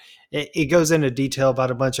 hours, and it goes into detail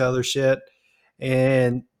about a bunch of other shit,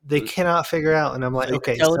 and they cannot figure out. And I'm like, So you're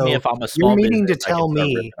okay, telling me so if I'm a you're small meaning business, to I can tell start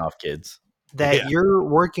me ripping off kids. that you're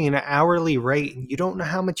working an hourly rate and you don't know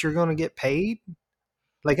how much you're going to get paid?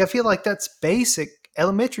 Like, I feel like that's basic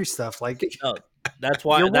elementary stuff. Like, No, that's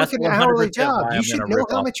why. you're That's working an 100% hourly job. why You I'm should gonna know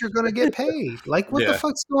rip how off. much you're going to get paid. Like, what the Yeah.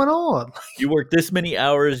 fuck's going on? You work this many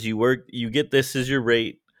hours. You get this as your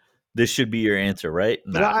rate. This should be your answer, right?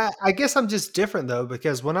 But I guess I'm just different though,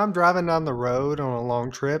 because when I'm driving down the road on a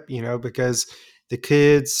long trip, because the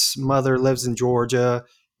kid's mother lives in Georgia,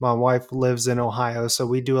 my wife lives in Ohio, so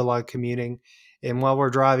we do a lot of commuting. And while we're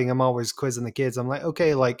driving, I'm always quizzing the kids. I'm like,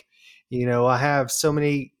 okay, like, I have so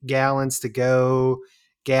many gallons to go.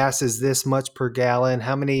 Gas is this much per gallon.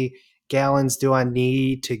 How many gallons do I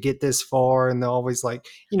need to get this far? And they're always like,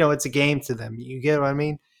 it's a game to them. You get what I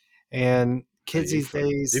mean? And kids these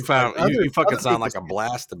days, You like fucking other sound like people's a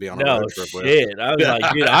blast to be on a No road trip with. shit. I was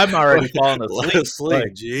like, dude, I'm already falling asleep.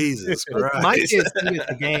 Like, Jesus But Christ. my kids think it's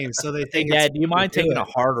a game, so they hey, think Dad, it's do you mind taking a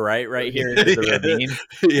hard right here into the ravine?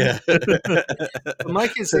 Yeah. But my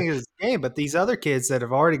kids think it's a game, but these other kids that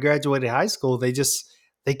have already graduated high school, they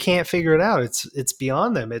can't figure it out. It's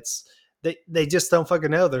beyond them. They just don't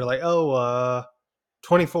fucking know. They're like,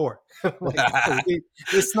 24. Like, no,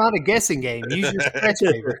 it's not a guessing game. Use your scratch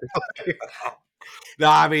paper. No,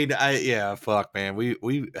 I mean, fuck, man.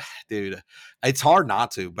 We, dude, it's hard not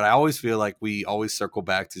to, but I always feel like we always circle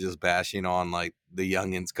back to just bashing on like the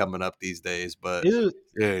youngins coming up these days. But Dude,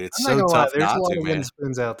 it's I'm so not gonna lie. tough There's a not lot to, of man. wooden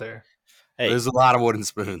spoons out there. Hey, There's a lot of wooden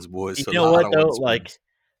spoons, boys. you A know lot what of though? wooden Like, spoons.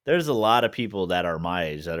 there's a lot of people that are my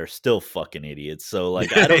age that are still fucking idiots. So,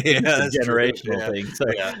 like, I don't think it's that's a true. generational Yeah. thing. So,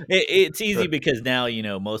 Yeah. it's easy because now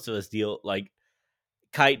most of us deal like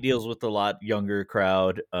Kite deals with a lot younger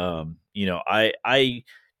crowd. I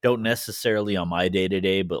don't necessarily on my day to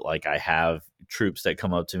day, but like I have troops that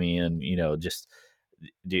come up to me and just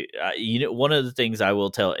one of the things I will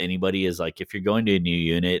tell anybody is like if you're going to a new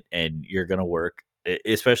unit and you're going to work,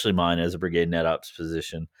 especially mine as a brigade net ops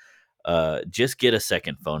position, just get a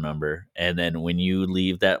second phone number, and then when you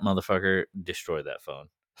leave that motherfucker, destroy that phone.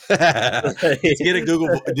 Just get a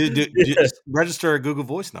Google. Just register a Google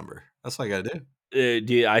Voice number. That's all you gotta do.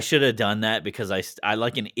 Dude, I should have done that because I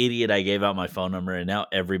like an idiot. I gave out my phone number, and now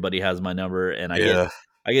everybody has my number, and I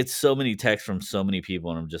get so many texts from so many people,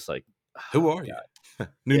 and I'm just like, who are you?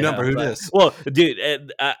 New number. Who this? Well,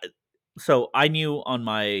 dude, so I knew on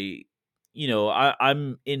my,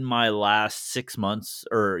 I'm in my last 6 months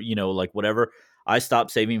or like whatever. I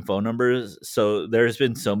stopped saving phone numbers, so there's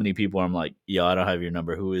been so many people. I'm like, yo, I don't have your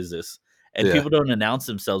number. Who is this? And people don't announce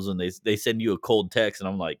themselves when they send you a cold text, and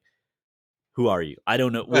I'm like, who are you? I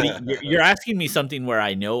don't know. What you're asking me something where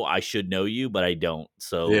I know I should know you, but I don't.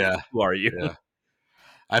 So who are you? Yeah.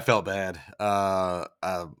 I felt bad.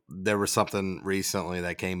 There was something recently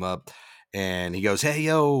that came up, and he goes, "Hey,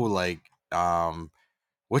 yo, like,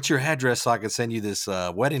 what's your address so I can send you this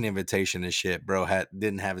wedding invitation and shit?" Bro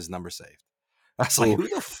didn't have his number saved. I was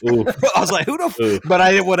like, who the but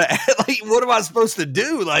I didn't want to like, what am I supposed to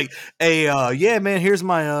do? Like, hey, yeah, man, here's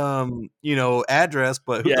my address,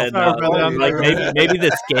 but who the fuck? Like maybe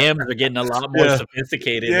the scams are getting a lot more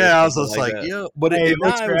sophisticated. Yeah, I was just like, yeah, but hey,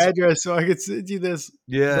 what's your address so I could send you this?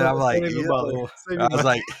 Yeah, I'm like, I was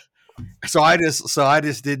like, so I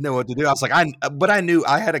just didn't know what to do. I was like, I knew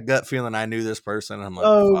I had a gut feeling I knew this person. And I'm like,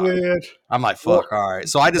 oh fuck. man, I'm like, fuck, all right.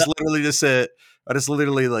 So I just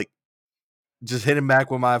literally like just hit him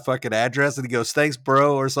back with my fucking address, and he goes, "Thanks,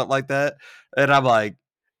 bro," or something like that. And I'm like,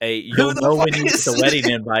 hey, you'll know when you get the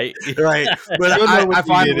wedding invite, right? But I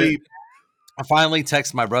finally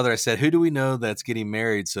texted my brother. I said, "Who do we know that's getting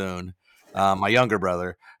married soon?" My younger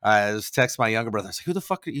brother. I was texting my younger brother. I was like, "Who the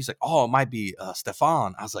fuck?" He's like, "Oh, it might be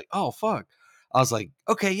Stefan." I was like, "Oh fuck." I was like,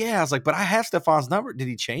 okay, yeah. I was like, but I have Stefan's number. Did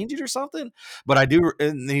he change it or something? But I do.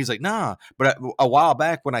 And then he's like, nah. But a while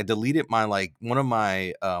back when I deleted my one of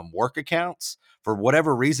my work accounts, for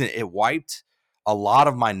whatever reason, it wiped a lot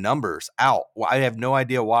of my numbers out. Well, I have no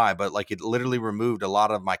idea why, but like it literally removed a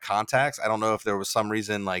lot of my contacts. I don't know if there was some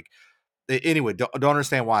reason like. Anyway, don't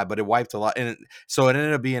understand why, but it wiped a lot, and so it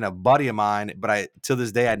ended up being a buddy of mine. But I, to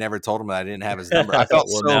this day, I never told him that I didn't have his number. I felt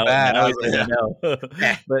Well, so bad. now I he's was gonna like, know.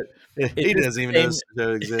 yeah. But He doesn't even know this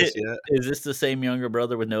show exists yet. Is this the same younger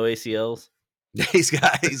brother with no ACLs? He's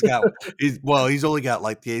only got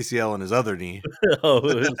like the ACL in his other knee. Oh,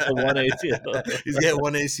 it's the one ACL. He's got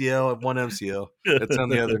one ACL and one MCL. That's on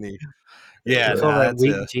the other knee. Yeah, Call that that's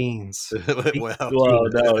weak genes. Well,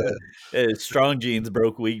 no, strong genes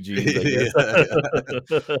broke weak genes. I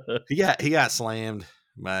guess. He got slammed.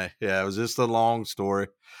 It was just a long story.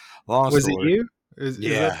 Was it you? Is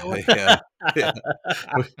Yeah, that yeah.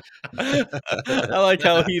 I like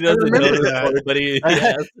how he doesn't know remember this that. story, but he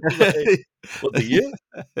asks, like, was it you?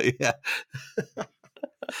 Yeah.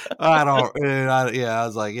 I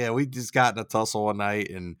was like, yeah, we just got in a tussle one night,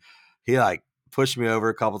 and he like pushed me over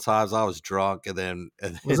a couple times. I was drunk, and then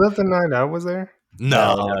Was that the night I was there?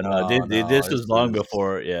 No. This was long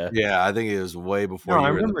before. Yeah. Yeah, I think it was way before. No, you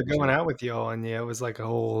I were in the remember going picture. out with y'all, and yeah, it was like a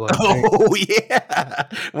whole. Thing. Oh yeah.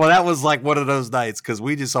 Well, that was like one of those nights because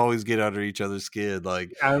we just always get under each other's skin.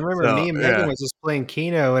 Like I remember me and Megan was just playing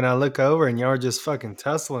Keno, and I look over, and y'all were just fucking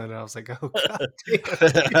tussling, and I was like, "Oh god!"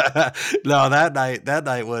 No, that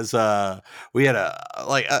night was we had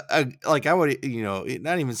I would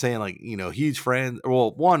not even saying like huge friend.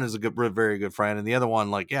 Well, one is a very good friend, and the other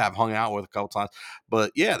one like I've hung out with a couple times,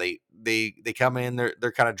 but yeah, they come in,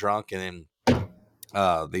 they're kind of drunk, and then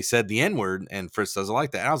they said the N-word, and Fritz doesn't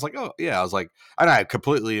like that. And I was like, oh yeah, I was like, and I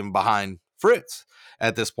completely am behind Fritz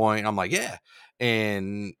at this point. I'm like, yeah.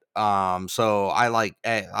 And so I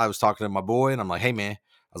was talking to my boy, and I'm like, hey man,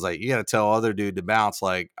 I was like, you gotta tell other dude to bounce.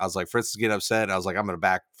 Like, I was like, Fritz is getting upset. And I was like, I'm gonna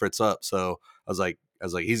back Fritz up. So I was like,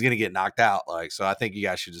 he's gonna get knocked out. Like, so I think you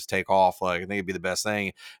guys should just take off. Like, I think it'd be the best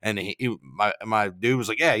thing. And my dude was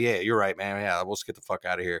like, yeah, you're right, man. Yeah, we'll just get the fuck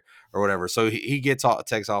out of here or whatever. So he takes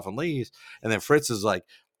off and leaves. And then Fritz is like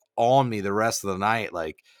on me the rest of the night,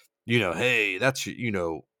 like, hey, that's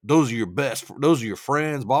those are your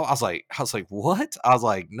friends. Blah. I was like, what? I was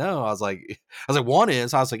like, no. I was like, one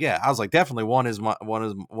is. I was like, yeah. I was like, definitely one is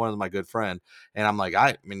my good friend. And I'm like,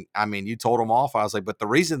 I mean, you told them off. I was like, but the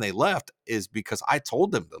reason they left is because I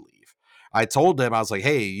told them to leave. I told them, I was like,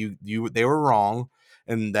 hey, they were wrong,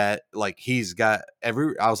 and that like I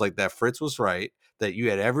was like, that Fritz was right, that you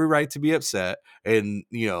had every right to be upset, and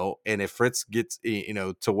and if Fritz gets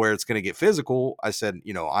to where it's going to get physical, I said,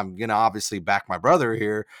 I'm going to obviously back my brother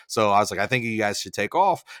here. So I was like, I think you guys should take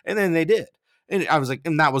off. And then they did. And I was like,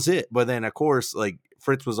 and that was it. But then of course, like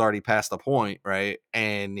Fritz was already past the point, right?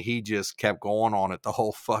 And he just kept going on it the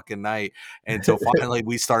whole fucking night until finally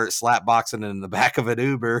we started slap boxing in the back of an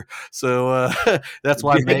Uber. So that's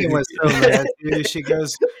why Megan was so mad too. She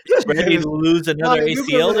goes, ready to lose another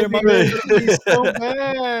ACL there, my man. So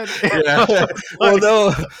bad. Yeah. Well, no,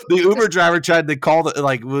 the Uber driver tried to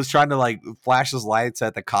was trying to flash his lights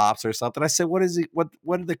at the cops or something. I said, what are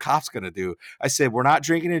the cops going to do? I said, we're not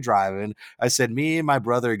drinking and driving. I said, me and my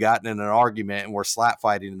brother got in an argument and we're slap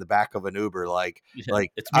fighting in the back of an Uber.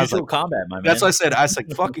 It's mutual combat, my man. That's what I said. I was like,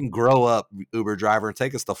 fucking grow up, Uber driver, and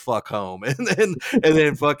take us the fuck home. And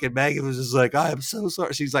then fucking Megan was just like, I am so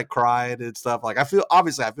sorry. She's like crying and stuff. Like, I feel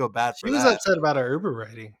bad for She was upset about her Uber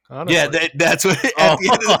rating. Honestly. Yeah, that's what. At the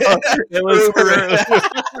end of the day, it was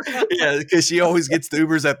yeah, because she always gets the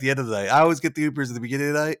Ubers at the end of the night. I always get the Ubers at the beginning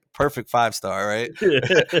of the night. Perfect 5-star, right?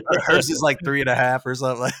 Hers is like 3.5 or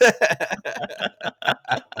something like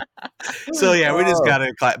that. So yeah, we just got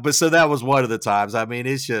to. But so that was one of the times. I mean,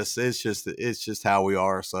 it's just how we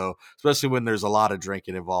are. So especially when there's a lot of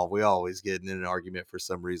drinking involved, we always get in an argument for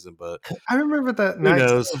some reason. But I remember that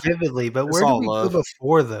night so vividly. But where did we go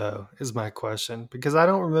before, though? Is my question, because I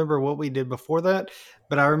don't remember what we did before that.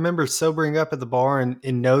 But I remember sobering up at the bar and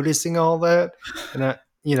noticing all that. And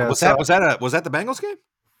was that the Bengals game?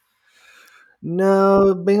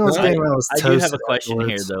 No, Bengals game. I do have a question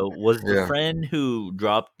here, though. Was the friend who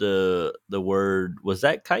dropped the word, was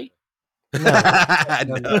that Kite? No.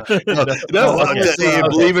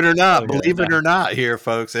 Believe it or not, here,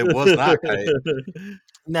 folks, it was not Kite.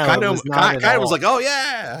 No, Kite was like, oh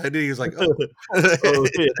yeah, and he was like, oh.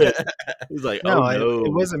 He's like, no,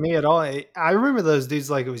 it wasn't me at all. I remember those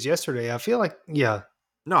dudes like it was yesterday. I feel like, yeah,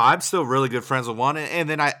 No, I'm still really good friends with one, and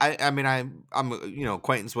then I mean, I'm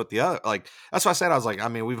acquaintance with the other. Like that's why I said I was like, I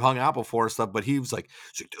mean, we've hung out before and stuff, but he was like,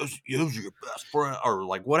 so those are your best friend or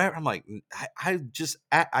like whatever. I'm like, I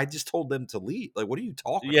just told them to leave. Like, what are you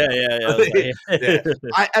talking Yeah, about? yeah, yeah. I was Yeah,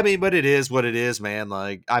 like, I mean, but it is what it is, man.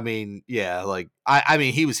 Like, I mean, yeah, like I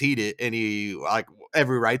mean, he was heated, and he like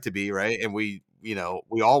every right to be right, and we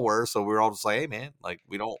all were, so we were all just like, hey, man, like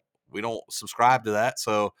we don't subscribe to that,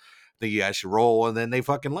 so think you guys should roll, and then they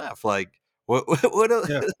fucking left. Like, what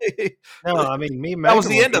Yeah. No, I mean, me and that was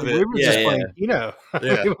Megan the end of we it. were yeah, just Yeah, yeah. playing Keno.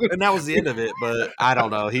 yeah, and that was the end of it. But I don't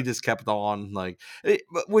know. He just kept on like,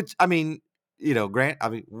 which I mean, Grant. I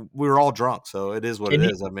mean, we were all drunk, so it is what it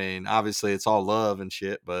And is. I mean, obviously, it's all love and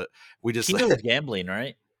shit, but we just, Keno's gambling,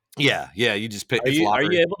 right? yeah. You just pick. Are It's you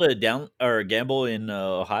lottery. able to down or gamble in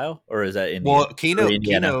Ohio, or is that Well, Indian or Keno,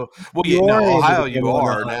 Indiana? Keno. Well, You no, are able to Ohio, you gamble in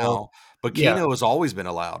are Ohio. now, but Yeah. Keno has always been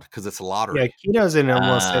allowed because it's a Yeah, lottery. Keno's in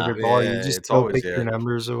almost Ah, every bar. You Yeah, just it's go always pick your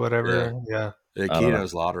numbers or yeah, whatever. Yeah. yeah. I don't know.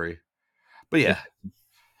 Keno's lottery. But yeah,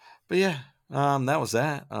 But yeah, that was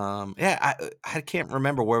that. Yeah, I can't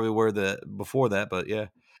remember where we were before that, but yeah,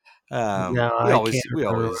 No, we I can't always we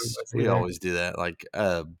remember what it always was we either. always do that. Like,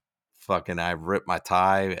 fucking, I ripped my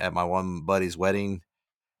tie at my one buddy's wedding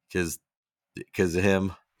because of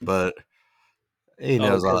him, but he Oh,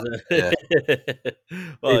 knows all. Yeah, he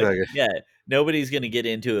well, fucking, yeah, nobody's gonna get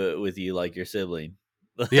into it with you like your sibling.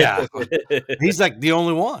 yeah. He's like the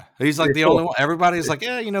only one. He's like the only one. Everybody's like,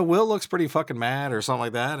 yeah, Will looks pretty fucking mad or something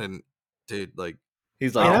like that, and dude, like,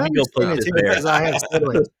 He's I like, mean, "Let I me go understand poke it this too bear." because I have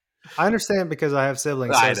siblings. I understand because I have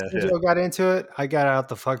siblings. So I as know. soon as I got into it, I got out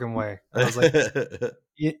the fucking way. I was like,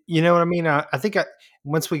 you know what I mean? I think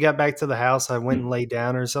once we got back to the house, I went and laid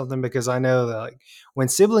down or something because I know that like when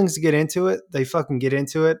siblings get into it, they fucking get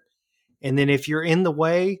into it. And then if you're in the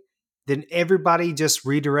way, then everybody just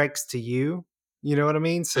redirects to you. You know what I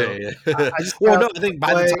mean? So Yeah, I just well, got no, out I the think by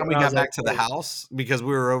the way time we and I got was like, back to the hey, house, because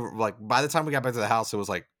we were over, like, by the time we got back to the house, it was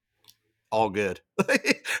like all good.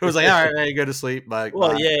 It was like, all right, man, you go to sleep. Like,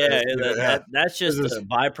 Well, bye. yeah, yeah, Yeah. that's This just a is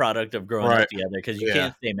byproduct of growing up right. together because you Yeah.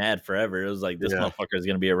 can't stay mad forever. It was like this Yeah. motherfucker is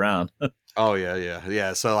gonna be around. Oh, yeah. Yeah.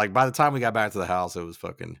 Yeah. So, like, by the time we got back to the house, it was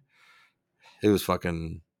fucking,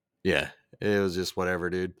 yeah. It was just whatever,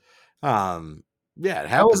 dude. Yeah, it that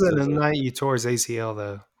happens. wasn't the night you tore his ACL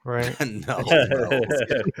though, right? No, no.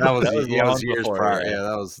 That was That was long years before, prior. yeah.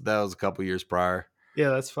 Yeah, that was a couple years prior. Yeah,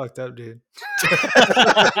 that's fucked up, dude.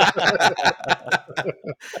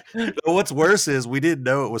 What's worse is we didn't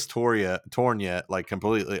know it was torn yet, like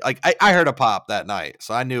completely. Like, I heard a pop that night,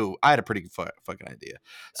 so I knew I had a pretty fucking idea.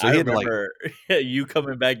 So I he had to, like, remember you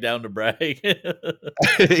coming back down to brag.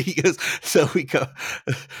 he goes, so we go,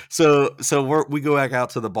 we go back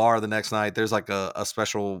out to the bar the next night. There's like a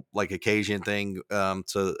special like occasion thing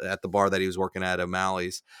to at the bar that he was working at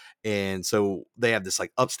O'Malley's, and so they have this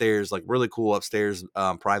like upstairs, like really cool upstairs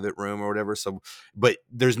private room or whatever. So, but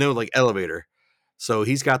there's no like elevator. So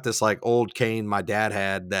he's got this like old cane my dad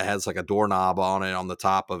had that has like a doorknob on it on the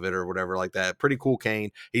top of it or whatever like that. Pretty cool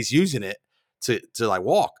cane. He's using it to like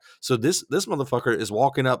walk. So this motherfucker is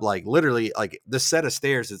walking up like literally like this set of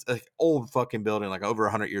stairs is an old fucking building, like over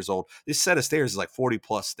 100 years old. This set of stairs is like 40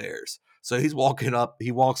 plus stairs. So he's walking up,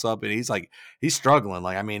 he walks up and he's struggling.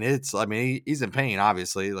 Like, I mean, he's in pain,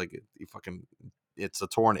 obviously. Like, he fucking, it's a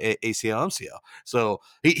torn ACL, MCL. So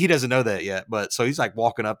he doesn't know that yet. But so he's like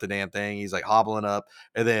walking up the damn thing. He's like hobbling up.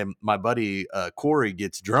 And then my buddy Corey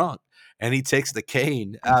gets drunk and he takes the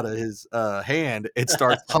cane out of his hand and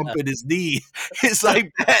starts humping his knee. It's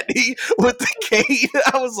like that knee with the cane.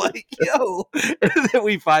 I was like, yo. And then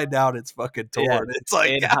we find out it's fucking torn. Yeah. It's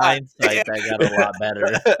like, In God hindsight, damn. that got a lot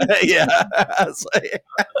better. Yeah. I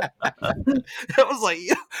was like,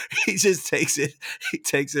 yo. He just takes it. He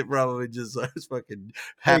takes it from him and just starts fucking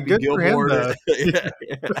Happy good for him, Gilmore. though.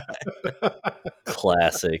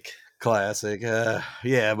 Classic. Classic.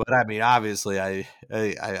 Yeah, but I mean, obviously, I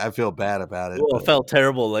feel bad about it. Well, But it felt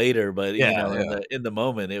terrible later, but Yeah, in the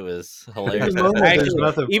moment, it was In hilarious. the moment, there's Actually,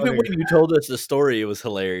 nothing even funny. when you told us the story, it was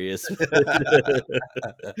hilarious.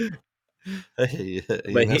 you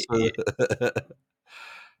But mess with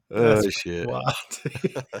That's shit. wild.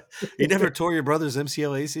 You never tore your brother's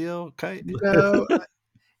MCL ACL, Kite? No,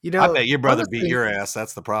 I bet your brother beat honestly, your ass.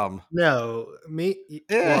 That's the problem. no, me.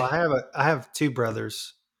 Yeah. Well, I have two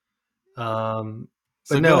brothers. So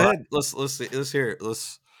But go no, ahead. Let's hear it.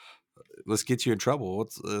 Let's get you in trouble.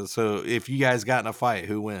 So if you guys got in a fight,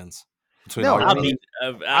 who wins between no. all your I I brothers? mean,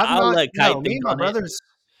 mean, I've I'll not. let No, Kite think on it.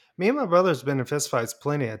 Me and my brothers been in fistfights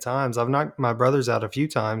plenty of times. I've knocked my brothers out a few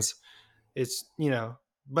times. It's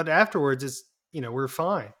but afterwards, it's we're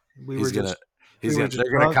fine. We He's were gonna just They're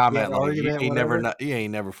gonna comment like you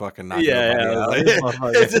ain't never fucking knocked nobody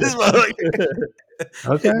out. It's this motherfucker.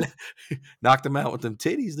 Okay. Knocked him out with them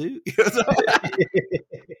titties, dude.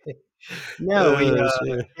 No,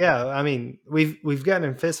 yeah. I mean, we've gotten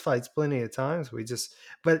in fist fights plenty of times.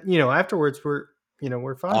 But afterwards we're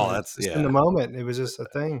fine. Oh, that's in the moment. It was just a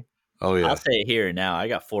thing. Oh yeah. I'll say it here and now. I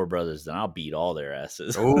got 4 brothers, and I'll beat all their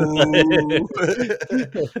asses. Oh,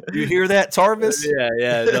 you hear that, Tarvis?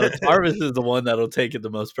 Yeah. No, Tarvis is the one that'll take it the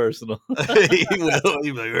most personal. He will.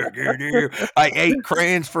 He's like, I ate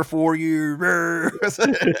crayons for 4 years.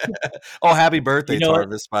 Oh, happy birthday,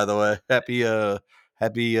 Tarvis! By the way, happy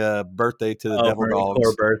birthday to the Devil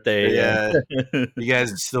Dogs. Birthday, yeah. You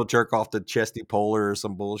guys still jerk off the Chesty Polar or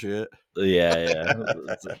some bullshit? Yeah.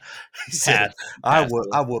 He said, I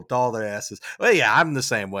whooped all their asses. Well, yeah, I'm the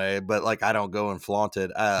same way, but like I don't go and flaunt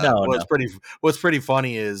it. What's pretty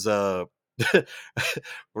funny is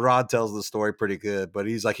Rod tells the story pretty good, but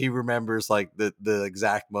he's like he remembers like the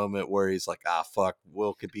exact moment where he's like, fuck,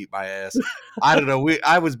 Will could beat my ass. I don't know.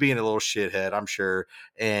 I was being a little shithead, I'm sure,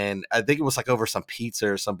 and I think it was like over some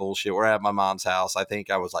pizza or some bullshit. We're at my mom's house. I think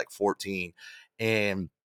I was like 14, and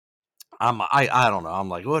I don't know. I'm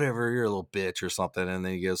like, whatever, you're a little bitch or something. And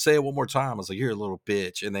then he goes, say it one more time. I was like, you're a little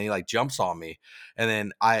bitch. And then he like jumps on me. And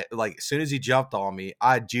then I like, as soon as he jumped on me,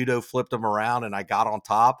 I judo flipped him around and I got on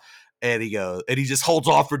top. And he just holds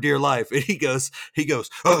off for dear life. And he goes,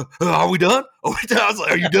 are we done? Are we done? I was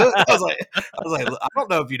like, are you done? I was like, I don't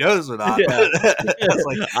know if you know this or not. Yeah.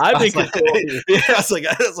 I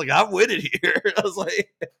was like, I'm winning here. I was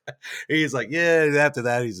like, he's like, yeah. And after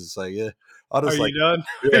that, he's just like, yeah. Are you done?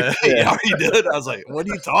 Yeah, are you done? I was like, what are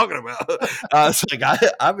you talking about? I was like,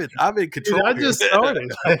 I'm in control. Dude, I just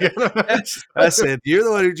started. I said, you're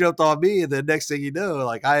the one who jumped on me, and then next thing you know,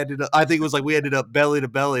 like I think it was like we ended up belly to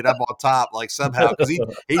belly, and I'm on top, like somehow because he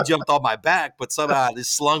jumped on my back, but somehow I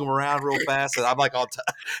just slung him around real fast, and I'm like on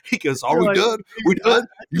top. He goes, "Are we done? We done?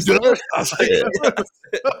 You done?" I was like, yeah.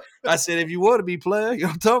 I said, if you want to be playing, you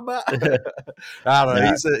know what I'm talking about? I don't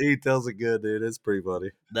know. He tells it good, dude. It's pretty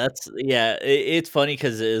funny. It's funny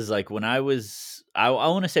because it was like when I was, I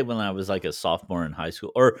want to say when I was like a sophomore in high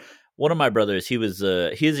school, or one of my brothers, he's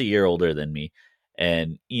a year older than me.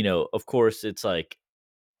 And, of course it's like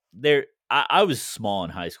I was small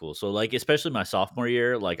in high school. So like, especially my sophomore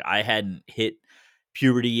year, like I hadn't hit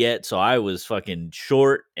puberty yet. So I was fucking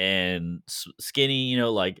short and skinny,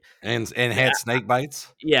 like. And had snake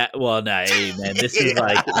bites. Yeah. Well, no, hey man, this is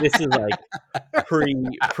like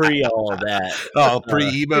pre all that. Oh, pre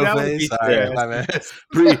emo phase. Sorry, my man.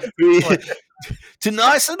 Pre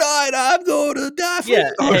tonight, I'm going to die for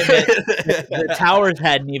you. The towers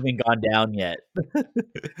hadn't even gone down yet.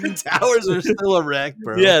 The towers are still a wreck,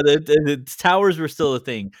 bro. Yeah, the towers were still a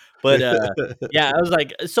thing. But I was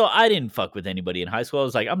like, so I didn't fuck with anybody in high school. I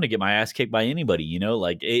was like, I'm gonna get my ass kicked by anybody,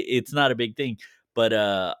 like it's not a big thing. But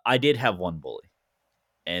I did have one bully,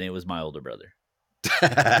 and it was my older brother.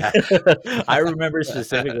 I remember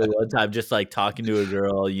specifically one time just like talking to a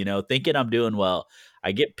girl, thinking I'm doing well.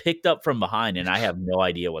 I get picked up from behind and I have no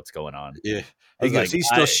idea what's going on. Yeah. He goes, he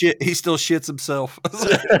still shits himself.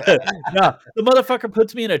 No, the motherfucker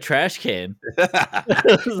puts me in a trash can.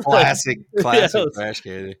 Classic trash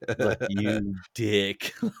can. Like, you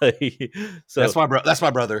dick. So that's my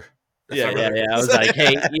brother. I was like,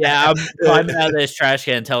 hey, I'm climbing out of this trash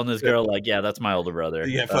can telling this girl, like, yeah, that's my older brother.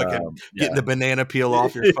 Yeah, fucking getting the banana peel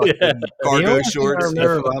off your fucking cargo shorts. I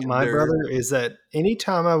remember about my brother is that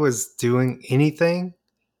anytime I was doing anything,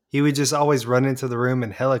 he would just always run into the room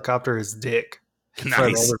and helicopter his dick.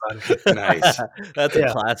 Nice. Nice. That's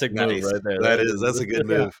a classic move right there. That's a good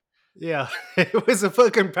move. Yeah, it was a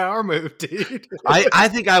fucking power move, dude. I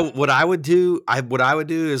think what I would do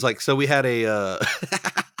is like, so we had a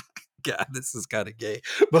God, this is kind of gay.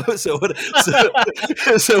 But so what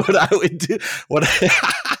I would do,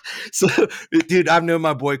 dude, I've known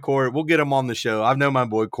my boy Corey. We'll get him on the show. I've known my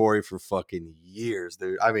boy Corey for fucking years,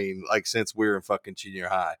 dude. I mean, like since we were in fucking junior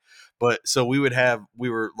high. But so we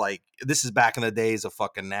were like, this is back in the days of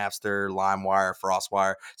fucking Napster, LimeWire,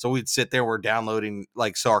 FrostWire. So we'd sit there, we're downloading,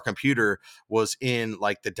 like, so our computer was in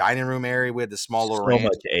like the dining room area. We had the small little range.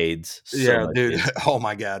 Much AIDS. Dude. AIDS. Oh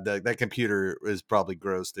my God. That computer is probably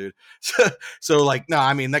gross, dude. So like, no,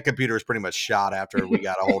 I mean, that computer is pretty much shot after we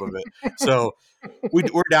got a hold of it. So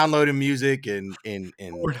we're downloading music and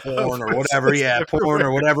porn or whatever. Yeah, porn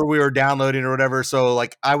or whatever we were downloading or whatever. So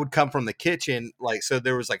like I would come from the kitchen, like, so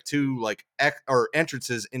there was like two like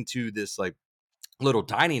entrances into this like little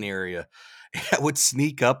dining area. And I would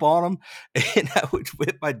sneak up on them and I would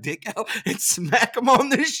whip my dick out and smack him on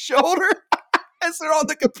the shoulder. as they're on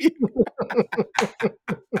the computer.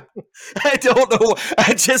 I don't know.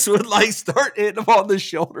 I just would like start hitting them on the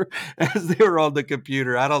shoulder as they were on the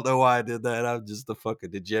computer. I don't know why I did that. I'm just a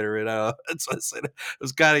fucking degenerate. That's what I said. It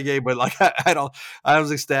was kind of gay, but like I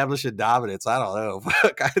was establishing dominance. I don't know.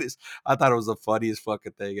 I thought it was the funniest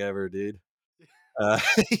fucking thing ever, dude.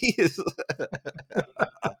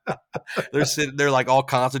 They're sitting there like all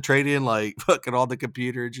concentrating, like fucking on the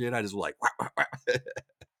computer and shit. I just like,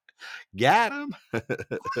 got him.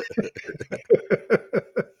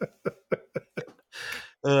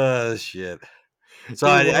 Shit. So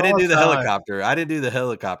dude, I didn't do the helicopter. I didn't do the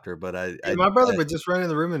helicopter, but my brother would just run in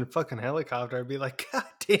the room in a fucking helicopter. I'd be like, God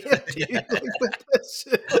damn, dude, like, put that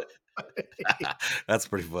shit That's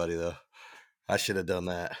pretty funny though. I should have done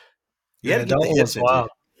that. You gotta get the hips into it.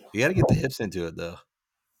 You gotta get the hips into it though.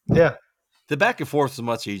 Yeah. The back and forth is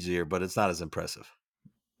much easier, but it's not as impressive.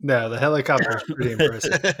 No, the helicopter is pretty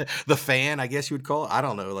impressive. The fan, I guess you would call it. I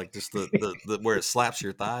don't know, like just the where it slaps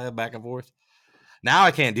your thigh back and forth. Now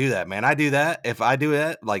I can't do that, man. I do that. If I do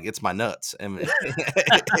that, like it's my nuts. You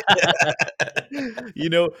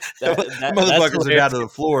know, motherfuckers are down to the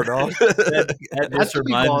floor, dog. That just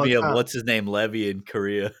reminds me of what's his name, Levy in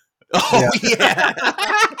Korea. Oh yeah.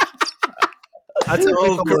 That's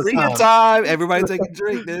Korea time. Everybody take a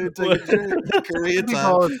drink, dude. Take a drink. Korea time.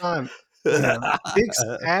 All the time. Big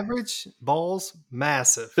average, balls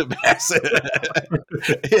massive. yeah.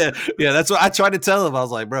 That's what I tried to tell him. I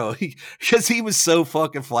was like, bro, because he was so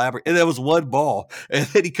fucking flabbergasted, and there was one ball, and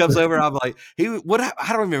then he comes over, and I'm like,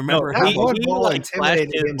 I don't even remember. He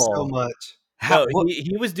intimidated him so much.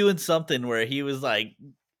 He was doing something where he was like,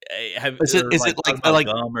 is it like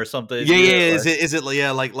gum or something? Yeah. Is it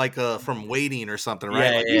like from waiting or something,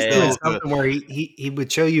 right? Yeah, something where he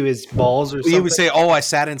would show you his balls or something. He would say, "Oh, I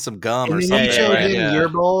sat in some gum," or something. You showed him your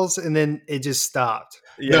balls, and then it just stopped.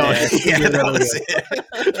 That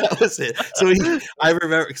was it. So I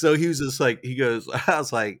remember. So he was just like, he goes, I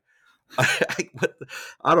was like, I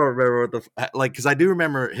don't remember because I do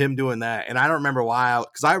remember him doing that, and I don't remember why.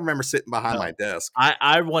 Because I remember sitting behind my desk.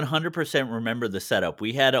 I 100% remember the setup.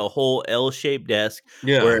 We had a whole L-shaped desk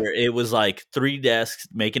where it was like 3 desks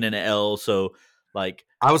making an L. So like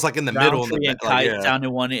I was like in the middle, and Kite down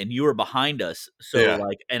in one, and you were behind us. So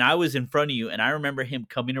and I was in front of you, and I remember him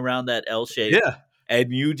coming around that L shape. Yeah.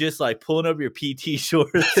 And you just like pulling up your PT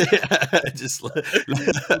shorts, just like,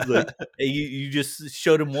 you just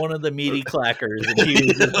showed him one of the meaty clackers, and he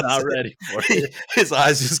was just not ready for it. His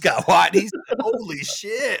eyes just got wide. He's holy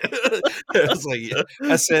shit! I was like,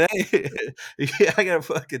 I said, hey, I got a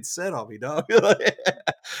fucking set on me, dog.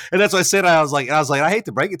 And that's what I said. I was like, I hate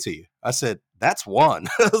to break it to you. I said, that's one.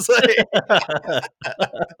 I was like,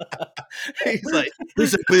 he's like,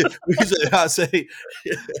 I say,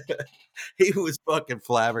 he was fucking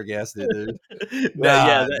flabbergasted, dude.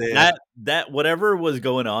 That whatever was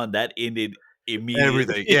going on, that ended immediately.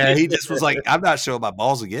 Everything. Yeah, he just was like, I'm not showing my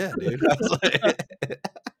balls again, dude. I was like,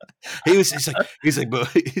 he's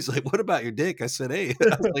like, what about your dick? I said, hey,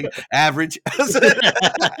 I was like, average.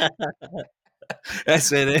 I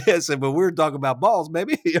said, but we're talking about balls,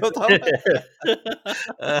 baby. You know what I'm talking about?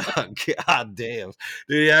 Oh, God damn.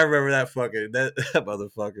 Dude, I remember that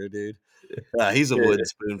motherfucker, dude. He's a wooden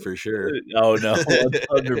spoon for sure. Oh, no.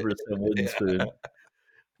 100% wooden spoon.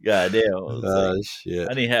 God damn. Shit.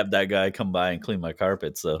 I didn't have that guy come by and clean my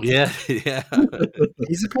carpet, so. Yeah.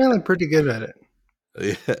 He's apparently pretty good at it.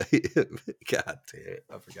 Yeah. God damn it.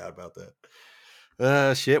 I forgot about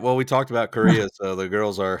that. Shit. Well, we talked about Korea, so the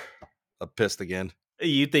girls are pissed again.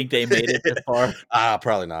 You think they made it this far?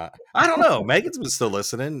 Probably not. I don't know. Megan's been still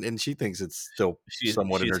listening, and she thinks it's still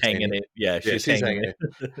somewhat entertaining. Hanging it. Yeah, she's hanging it.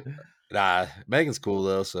 Nah, Megan's cool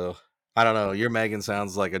though. So I don't know. Your Megan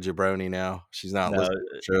sounds like a jabroni now. She's not listening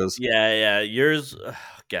to shows. Yeah. Yours,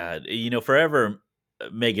 God, forever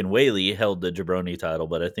Megan Whaley held the jabroni title,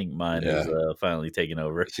 but I think mine is finally taking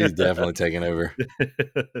over. She's definitely taking over.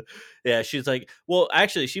 Yeah, she's like, well,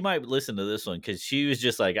 actually, she might listen to this one because she was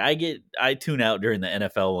just like, I tune out during the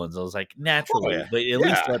NFL ones. I was like, naturally, but at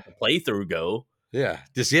least let the playthrough go. Yeah,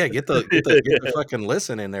 just get the fucking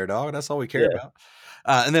listen in there, dog. That's all we care about.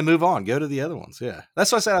 And then move on. Go to the other ones. Yeah,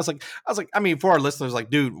 that's what I said. I was like, I mean, for our listeners, like,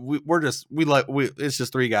 dude, it's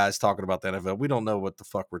just 3 guys talking about the NFL. We don't know what the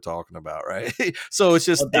fuck we're talking about, right? So it's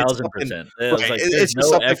just 1,000%. It's just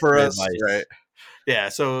something for us, right? Yeah,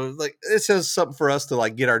 so like it's just something for us to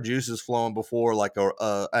like get our juices flowing before like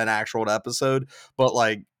an actual episode. But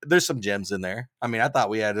like, there's some gems in there. I mean, I thought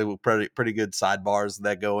we had pretty good sidebars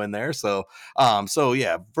that go in there. So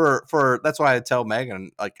yeah, for that's why I tell Megan,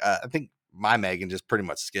 like, I think my Megan just pretty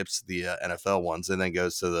much skips the NFL ones and then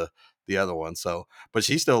goes to the other one. So, but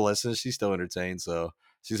she still listens. She's still entertained. So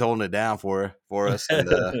she's holding it down for us. And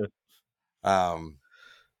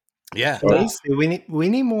yeah, Casey, we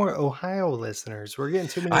need more Ohio listeners. We're getting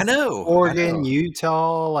too many. I know. Oregon,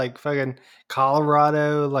 Utah, like fucking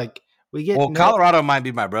Colorado. Like we get. Colorado might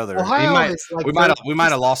be my brother. Ohio is like we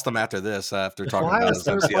might have lost him after this. After talking about his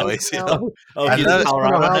MCL ACL. He's in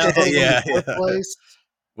Colorado now. Yeah. Fourth place.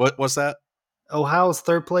 What's that? Ohio's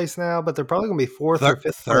third place now, but they're probably gonna be fourth or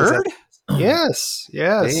fifth. Third? Yes.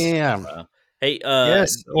 Damn. Hey,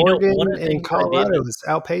 yes, Oregon and Colorado is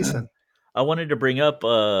outpacing. I wanted to bring up.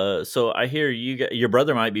 So I hear your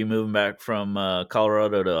brother might be moving back from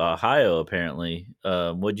Colorado to Ohio. Apparently,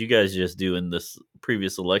 what'd you guys just do in this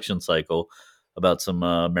previous election cycle about some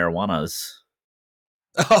marijuanas?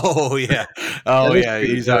 Oh yeah,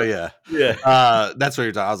 he's yeah. That's what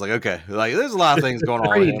you're talking. I was like, okay, like there's a lot of things going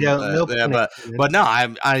on with him, but no,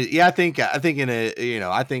 I think in a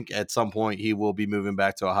I think at some point he will be moving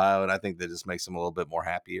back to Ohio, and I think that just makes him a little bit more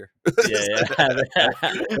happier. Have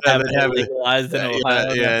it legalized in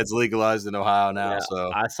Ohio. Yeah, it's legalized in Ohio now.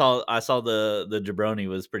 So I saw the jabroni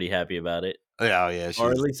was pretty happy about it. Yeah,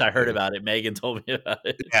 or at least I heard about it. Megan told me about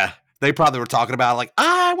it. Yeah. They probably were talking about like,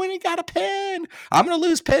 I went and got a pen. I'm going to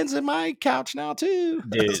lose pens in my couch now too.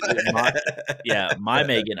 Dude, my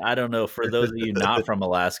Megan, I don't know. For those of you not from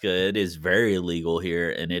Alaska, it is very legal here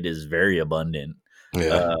and it is very abundant.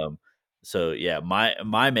 Yeah. So yeah,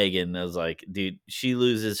 my Megan is like, dude, she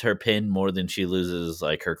loses her pen more than she loses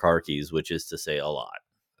like her car keys, which is to say a lot.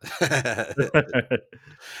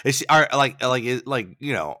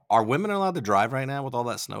 Are women allowed to drive right now with all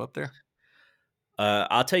that snow up there?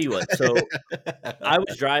 I'll tell you what. So I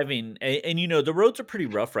was driving, and the roads are pretty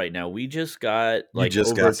rough right now. We just got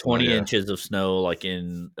over 20 inches of snow, like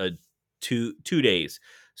in 2 days.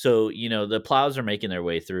 So the plows are making their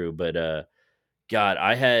way through. But God,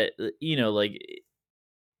 I had like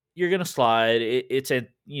you're gonna slide.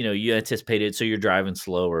 You anticipate it, so you're driving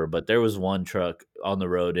slower. But there was one truck on the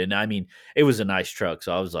road, and I mean, it was a nice truck.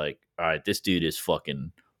 So I was like, all right, this dude is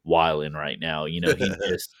fucking wilding right now.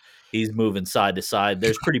 He's moving side to side.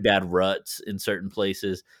 There's pretty bad ruts in certain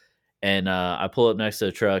places. And I pull up next to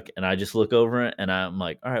the truck and I just look over it and I'm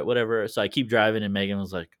like, all right, whatever. So I keep driving and Megan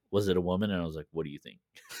was like, was it a woman? And I was like, what do you think?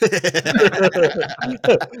 What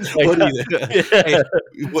do you think? Hey,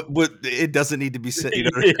 it doesn't need to be said.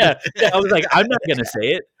 Yeah. I was like, I'm not going to say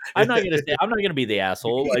it. I'm not going to be the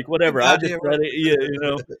asshole. Like, whatever. I'll just let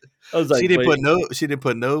it, I was like, she didn't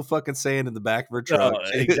put no fucking sand in the back of her truck.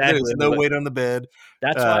 Exactly. There's no weight on the bed.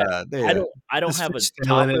 That's why I don't have a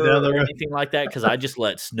topper or anything like that because I just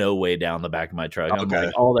let snow weigh down the back of my truck. I'm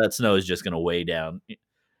like, all that snow is just going to weigh down.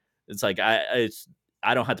 It's like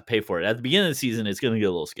I don't have to pay for it. At the beginning of the season, it's going to get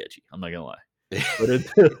a little sketchy. I'm not going to lie. But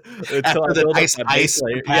until I build up that base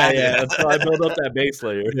layer. Until I build up that base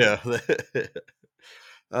layer.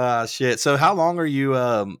 Yeah. Shit. So how long are you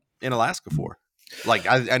in Alaska for? Like,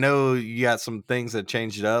 I know you got some things that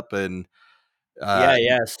changed it up and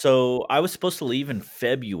yeah. So I was supposed to leave in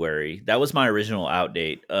February. That was my original out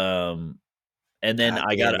date. And then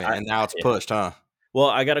and now it's pushed, huh? Well,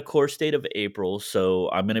 I got a course date of April, so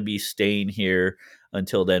I'm going to be staying here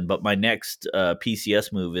until then. But my next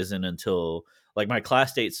PCS move isn't until like my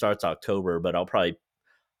class date starts October, but I'll probably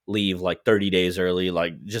leave like 30 days early,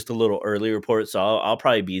 like just a little early report. So I'll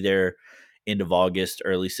probably be there end of August,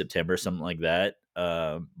 early September, something like that.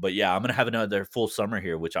 But yeah, I'm gonna have another full summer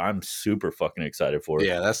here, which I'm super fucking excited for.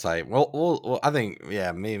 Yeah, that's tight. Well, I think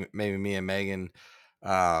maybe me and Megan.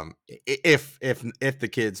 If the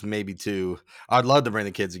kids maybe too, I'd love to bring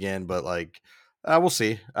the kids again, but like we'll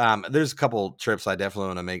see. There's a couple trips I definitely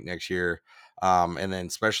want to make next year. And then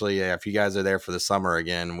especially if you guys are there for the summer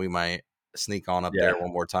again, we might sneak on up there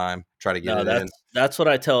one more time, try to get it in. That's what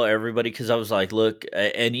I tell everybody because I was like, look,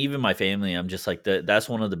 and even my family, I'm just like, that's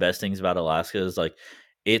one of the best things about Alaska is like,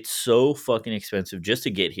 it's so fucking expensive just to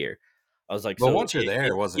get here. I was like, well, once you're there,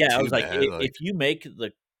 it wasn't. Yeah, I was like, if you make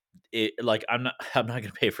like I'm not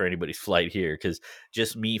gonna pay for anybody's flight here because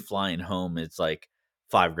just me flying home, it's like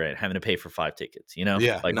 $5,000 having to pay for 5 tickets.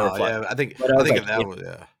 Yeah, like I think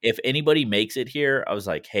if anybody makes it here, I was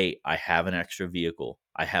like, hey, I have an extra vehicle.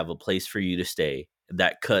 I have a place for you to stay.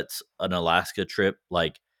 That cuts an Alaska trip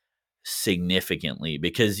like significantly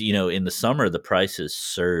because in the summer the prices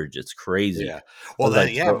surge. It's crazy. Yeah. Well,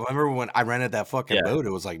 remember when I rented that fucking boat? It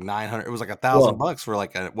was like $900. It was like $1,000 for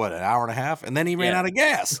like an hour and a half, and then he ran out of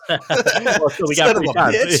gas. So we got free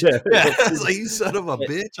time. I was like, you son of a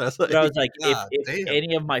bitch. I was like, if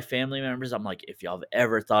any of my family members, I'm like, if y'all have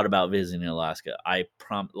ever thought about visiting Alaska,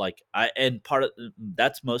 and part of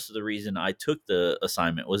that's most of the reason I took the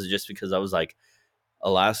assignment was just because I was like,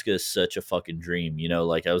 Alaska is such a fucking dream, you know.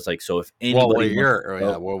 Like I was like, so if Well, anybody wants to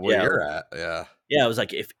go, where you're at, yeah. yeah, I was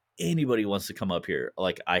like, if anybody wants to come up here,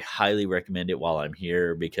 like I highly recommend it while I'm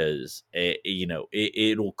here because you know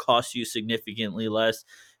it'll cost you significantly less.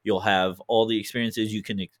 You'll have all the experiences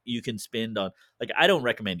you can spend on. Like I don't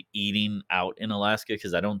recommend eating out in Alaska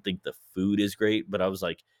because I don't think the food is great. But I was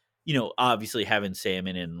like, you know, obviously having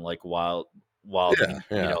salmon and like wild Yeah, meat,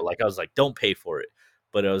 you yeah. know, like I was like, don't pay for it.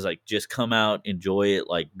 But I was like, just come out, enjoy it,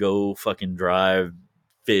 like go fucking drive,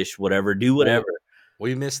 fish, whatever, do whatever. Well,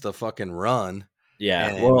 we missed the fucking run, Yeah,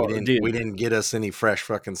 and well, dude. we didn't get us any fresh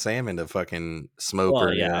fucking salmon to fucking smoke or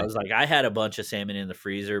Well, yeah, I anything. was like, I had a bunch of salmon in the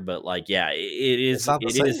freezer, but like, yeah, It's not the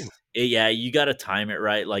same. yeah, you got to time it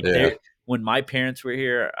right. Like Yeah. there, when my parents were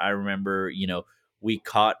here, I remember, you know, we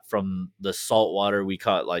caught from the salt water, we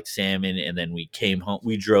caught like salmon, and then we came home.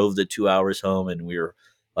 We drove the 2 hours home, and we were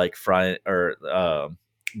like frying or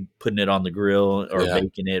putting it on the grill or Yeah.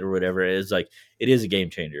 baking it or whatever. It is like it is a game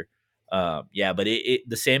changer. Yeah, but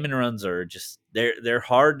the salmon runs are just they're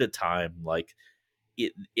hard to time. Like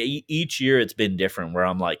each year it's been different where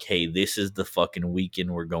I'm like, hey, this is the fucking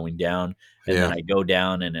weekend we're going down. And then Yeah. I go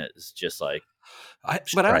down and it's just like,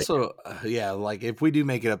 But I strike. also, yeah, like if we do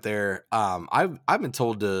make it up there, I've been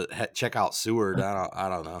told to check out Seward. I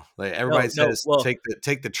don't know. Like everybody No, says, well, take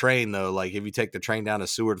the train though. Like if you take the train down to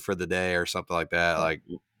Seward for the day or something like that. Like,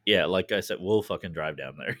 yeah, like I said, we'll fucking drive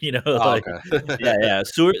down there, you know, oh, like, okay. yeah.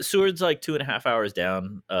 Seward's like 2.5 hours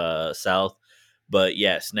down, south, but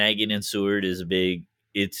yeah, snagging in Seward is a big,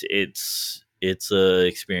 it's a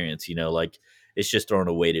experience, you know, like it's just throwing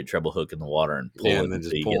a weighted treble hook in the water and Yeah, pulling and then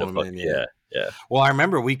until just you get a pulling them fuck. in. Yeah. Yeah. Yeah. Well, I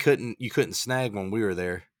remember you couldn't snag when we were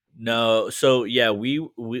there. No, so yeah,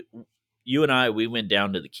 you and I, we went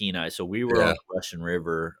down to the Kenai, so we were on Yeah, the Russian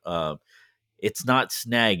River. It's not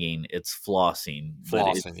snagging, it's flossing, but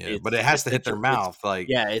flossing. Yeah, but it has to hit their it's mouth like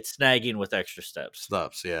yeah, it's snagging with extra steps.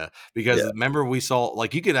 stuffs. Yeah, because Yeah, remember we saw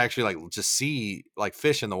like you could actually like just see like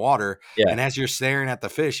fish in the water, yeah, and as you're staring at the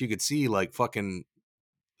fish, you could see like fucking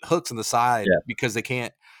hooks in the side yeah, because they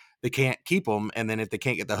can't keep them, and then if they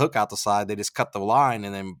can't get the hook out the side, they just cut the line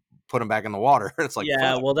and then put them back in the water. It's like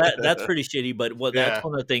yeah. fuck. Well, that's pretty shitty, but what that's Yeah.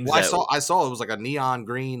 one of the things Well, that I saw it was like a neon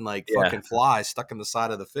green like yeah, fucking fly stuck in the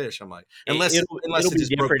side of the fish. I'm like, unless it'll it be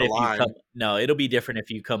just broke different the if you come. line. No, it'll be different if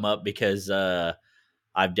you come up because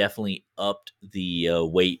I've definitely upped the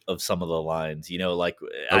weight of some of the lines. You know, like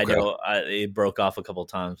I Okay. know it broke off a couple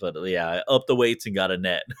times, but yeah, I upped the weights and got a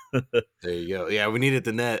net. There you go. Yeah, we needed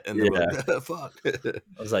the net, and then we're Yeah. like, fuck.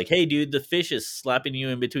 I was like, "Hey, dude, the fish is slapping you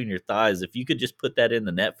in between your thighs. If you could just put that in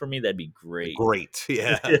the net for me, that'd be great." Great.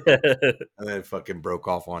 Yeah. And then it fucking broke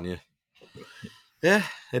off on you. Yeah,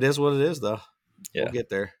 it is what it is, though. We'll Yeah, get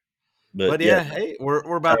there. but But yeah, yeah, hey, we're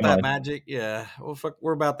about that timeline. magic. Yeah,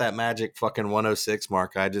 we're about that magic fucking 106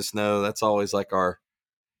 mark. I just know that's always like our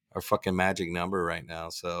fucking magic number right now.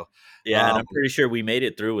 So, Yeah, and I'm pretty sure we made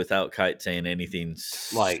it through without Kite saying anything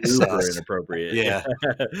like super sus. inappropriate. Yeah,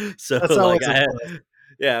 Yeah. So That's like always a plus.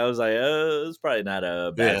 yeah, I was like, it's probably not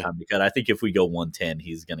a bad yeah. time to cut. I think if we go 110,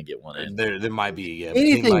 he's gonna get one in. There might be. Yeah, he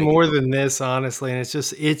Anything might get more one. than this, honestly, and it's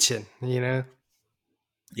just itching, you know.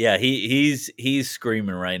 Yeah, he's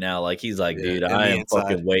screaming right now. Like he's like, Yeah, dude, in I the am inside.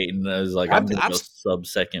 fucking waiting. I was like, I'm I'm gonna I'm go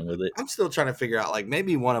sub-second with it. I'm still trying to figure out like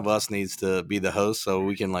maybe one of us needs to be the host so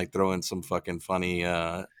we can like throw in some fucking funny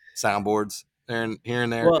soundboards there and here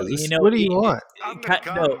and there Well, because you this know, What do you want?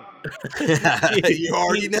 no, you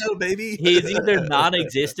already he's know, baby. he's either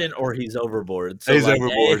non-existent or he's overboard. So He's like,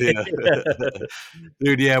 overboard, yeah.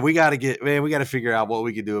 Dude, yeah, we gotta figure out what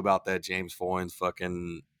we could do about that James Foynes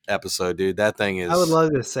fucking episode, dude. That thing is I would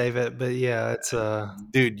love to save it, but yeah, it's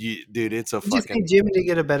dude, it's a we just fucking need Jimmy to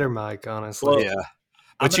get a better mic, honestly. well, yeah.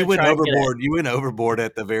 I'm But you gonna went try and get overboard. You went overboard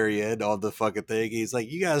at the very end on the fucking thing. He's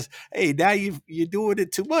like, "You guys, hey, now you're doing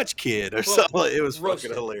it too much, kid," or something. It was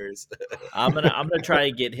fucking hilarious. I'm gonna try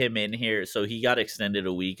and get him in here. So he got extended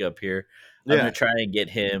a week up here. I'm Yeah. gonna try and get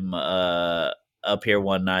him up here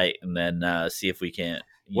one night and then see if we can't.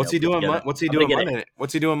 What's he put doing? together. What's he I'm gonna doing get it. Monday?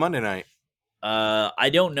 What's he doing Monday night?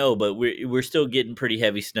 I don't know, but we're still getting pretty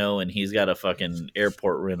heavy snow, and he's got a fucking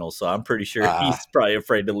airport rental, so I'm pretty sure he's probably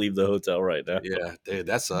afraid to leave the hotel right now. Yeah, dude,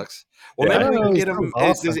 that sucks. Well, Yeah. maybe we can he's get from him.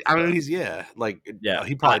 Boston. I mean, he's like, Yeah.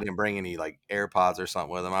 he probably didn't bring any like AirPods or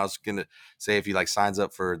something with him. I was gonna say if he like signs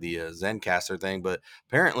up for the Zencaster thing, but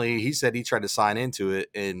apparently he said he tried to sign into it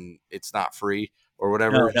and it's not free or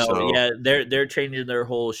whatever. No, So yeah, they're changing their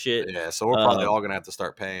whole shit. yeah, so we're probably all gonna have to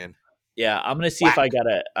start paying. Yeah, I'm gonna see if I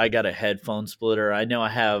got a headphone splitter. I know I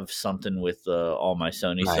have something with all my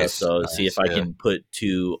Sony stuff, so see if I yeah. can put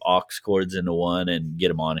 2 aux cords into one and get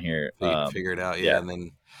them on here. Figure it out, yeah, and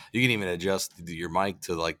then you can even adjust your mic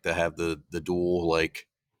to like to have the dual like.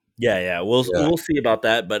 Yeah, we'll see about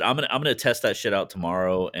that, but I'm gonna test that shit out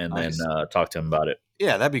tomorrow and then talk to him about it.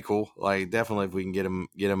 Yeah, that'd be cool. Like definitely if we can get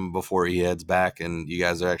him before he heads back and you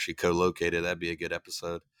guys are actually co-located, that'd be a good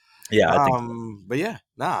episode. Yeah, I think so. But yeah,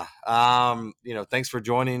 nah. Thanks for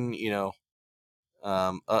joining,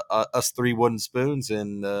 us 3 wooden spoons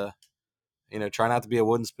and try not to be a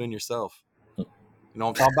wooden spoon yourself. You know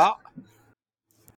what I'm talking about?